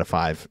 5 out of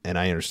 5, and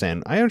I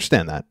understand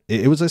that.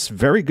 It was a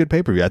very good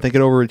pay-per-view. I think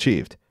it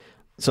overachieved.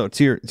 So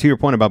to your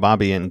point about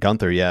Bobby and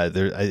Gunther, yeah,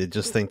 I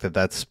just think that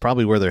that's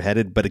probably where they're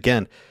headed. But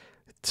again,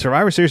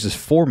 Survivor Series is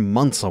 4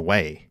 months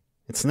away.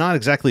 It's not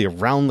exactly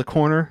around the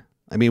corner.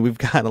 I mean, we've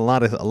got a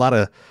lot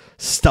of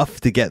stuff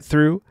to get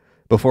through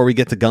before we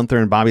get to Gunther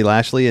and Bobby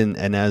Lashley, and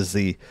as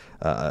a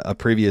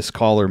previous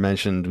caller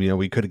mentioned,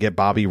 we could get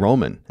Bobby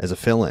Roman as a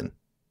fill-in,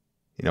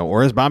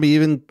 or as Bobby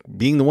even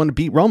being the one to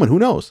beat Roman. Who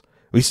knows?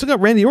 We still got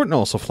Randy Orton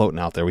also floating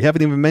out there. We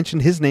haven't even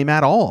mentioned his name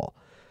at all.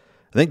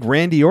 I think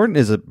Randy Orton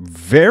is a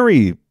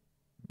very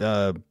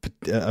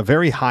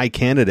high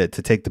candidate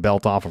to take the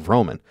belt off of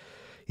Roman.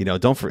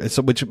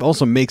 Which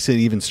also makes it an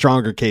even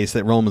stronger case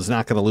that Roman's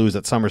not going to lose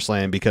at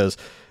SummerSlam, because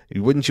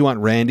wouldn't you want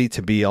Randy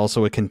to be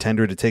also a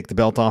contender to take the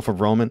belt off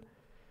of Roman?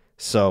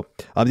 So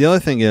the other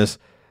thing is,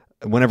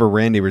 whenever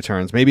Randy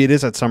returns, maybe it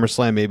is at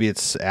SummerSlam, maybe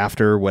it's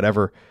after,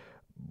 whatever.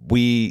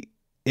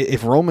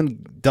 If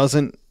Roman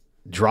doesn't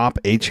drop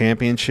a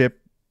championship,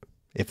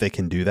 if they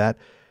can do that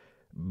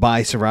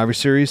by Survivor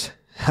Series,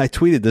 I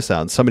tweeted this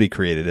out and somebody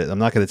created it. I'm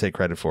not going to take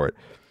credit for it.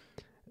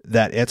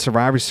 That at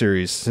Survivor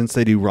Series, since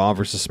they do Raw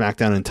versus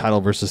SmackDown and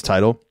title versus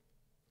title,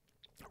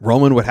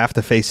 Roman would have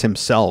to face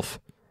himself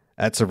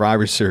at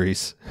Survivor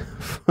Series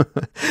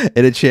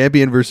in a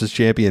champion versus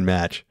champion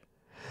match.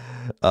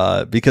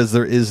 Because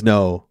there is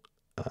no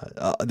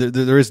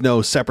there is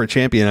no separate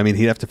champion. I mean,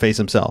 he'd have to face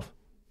himself.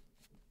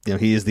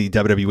 He is the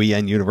WWE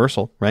and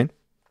Universal, right?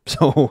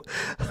 So,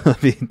 I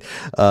mean,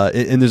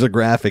 and there's a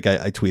graphic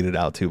I tweeted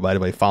out too. By the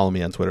way, follow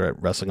me on Twitter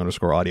at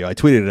wrestling_audio. I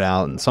tweeted it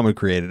out and someone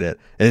created it,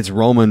 and it's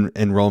Roman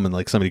and Roman,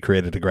 like somebody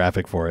created a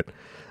graphic for it.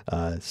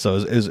 So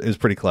it was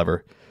pretty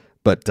clever.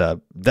 But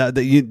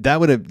that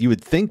would have, you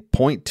would think,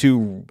 point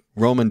to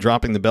Roman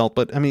dropping the belt.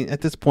 But I mean,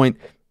 at this point,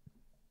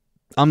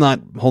 I'm not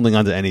holding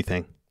on to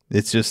anything.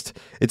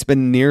 It's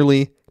been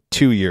nearly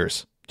 2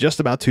 years,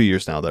 just about 2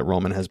 years now that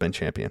Roman has been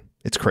champion.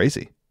 It's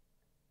crazy.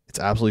 It's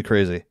absolutely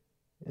crazy.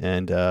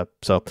 And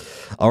so,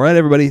 all right,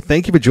 everybody,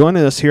 thank you for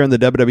joining us here on the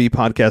WWE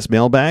Podcast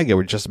Mailbag.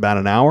 We're just about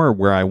an hour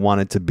where I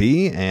wanted to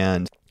be,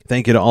 and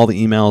thank you to all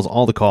the emails,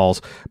 all the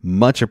calls.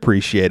 Much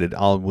appreciated.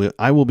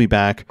 I will be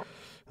back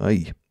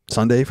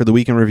Sunday for the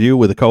Weekend Review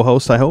with a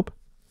co-host, I hope.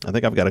 I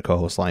think I've got a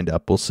co-host lined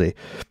up. We'll see.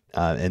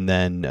 And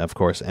then, of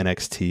course,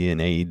 NXT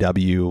and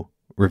AEW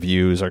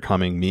reviews are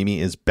coming.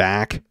 Mimi is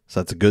back, so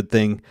that's a good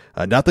thing.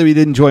 Not that we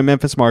didn't enjoy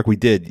Memphis, Mark. We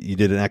did. You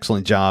did an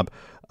excellent job.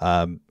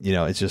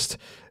 It's just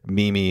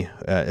Mimi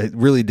it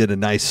really did a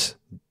nice,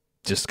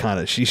 just kind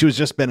of, she was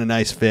just been a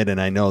nice fit, and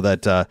I know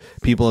that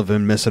people have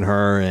been missing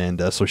her,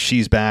 and so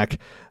she's back,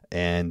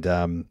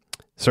 and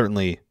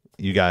certainly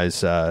you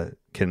guys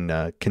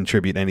can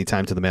contribute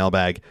anytime to the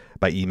mailbag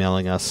by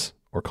emailing us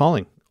or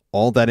calling.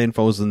 All that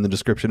info is in the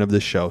description of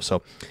this show.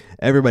 So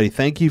everybody,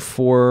 thank you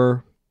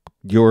for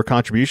your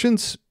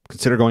contributions.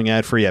 Consider going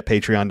ad-free at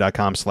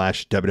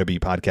patreon.com/WWE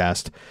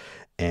podcast,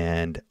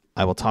 and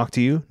I will talk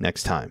to you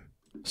next time.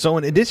 So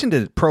in addition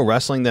to pro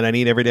wrestling that I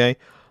need every day,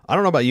 I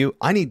don't know about you.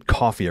 I need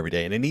coffee every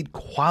day, and I need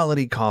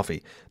quality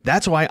coffee.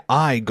 That's why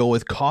I go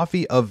with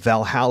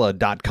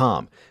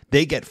coffeeofvalhalla.com.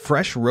 They get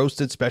fresh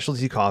roasted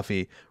specialty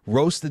coffee,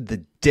 roasted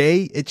the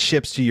day it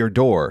ships to your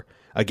door.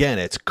 Again,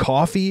 it's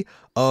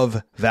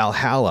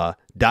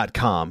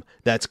coffeeofvalhalla.com.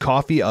 That's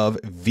coffee of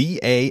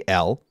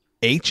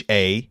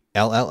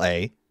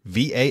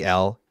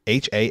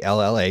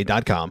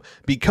VALHALLA.com,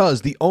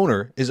 because the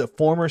owner is a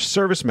former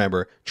service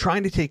member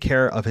trying to take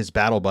care of his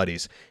battle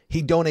buddies.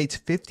 He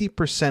donates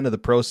 50% of the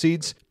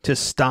proceeds to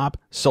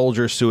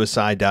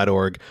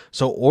StopSoldierSuicide.org.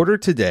 So order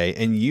today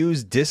and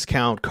use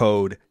discount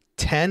code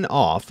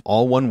 10OFF,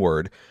 all one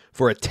word,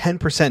 for a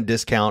 10%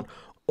 discount,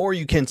 or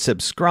you can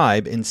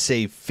subscribe and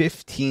save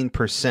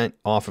 15%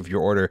 off of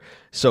your order.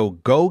 So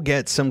go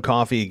get some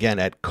coffee again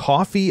at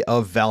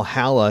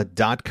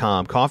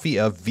coffeeofvalhalla.com,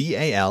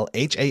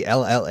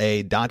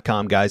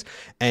 coffeeofvalhalla.com, guys,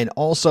 and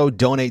also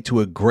donate to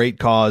a great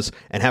cause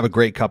and have a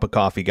great cup of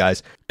coffee,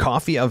 guys.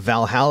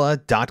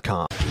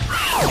 Coffeeofvalhalla.com.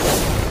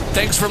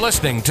 Thanks for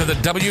listening to the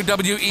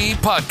WWE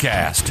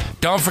Podcast.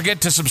 Don't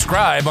forget to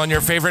subscribe on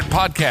your favorite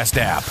podcast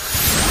app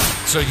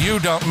so you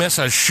don't miss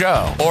a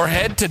show, or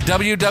head to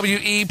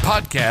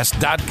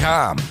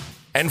WWEpodcast.com.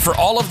 And for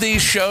all of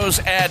these shows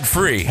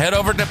ad-free, head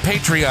over to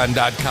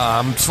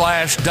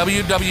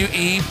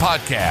patreon.com/WWE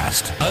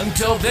Podcast.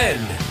 Until then,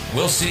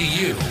 we'll see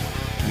you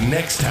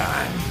next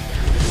time.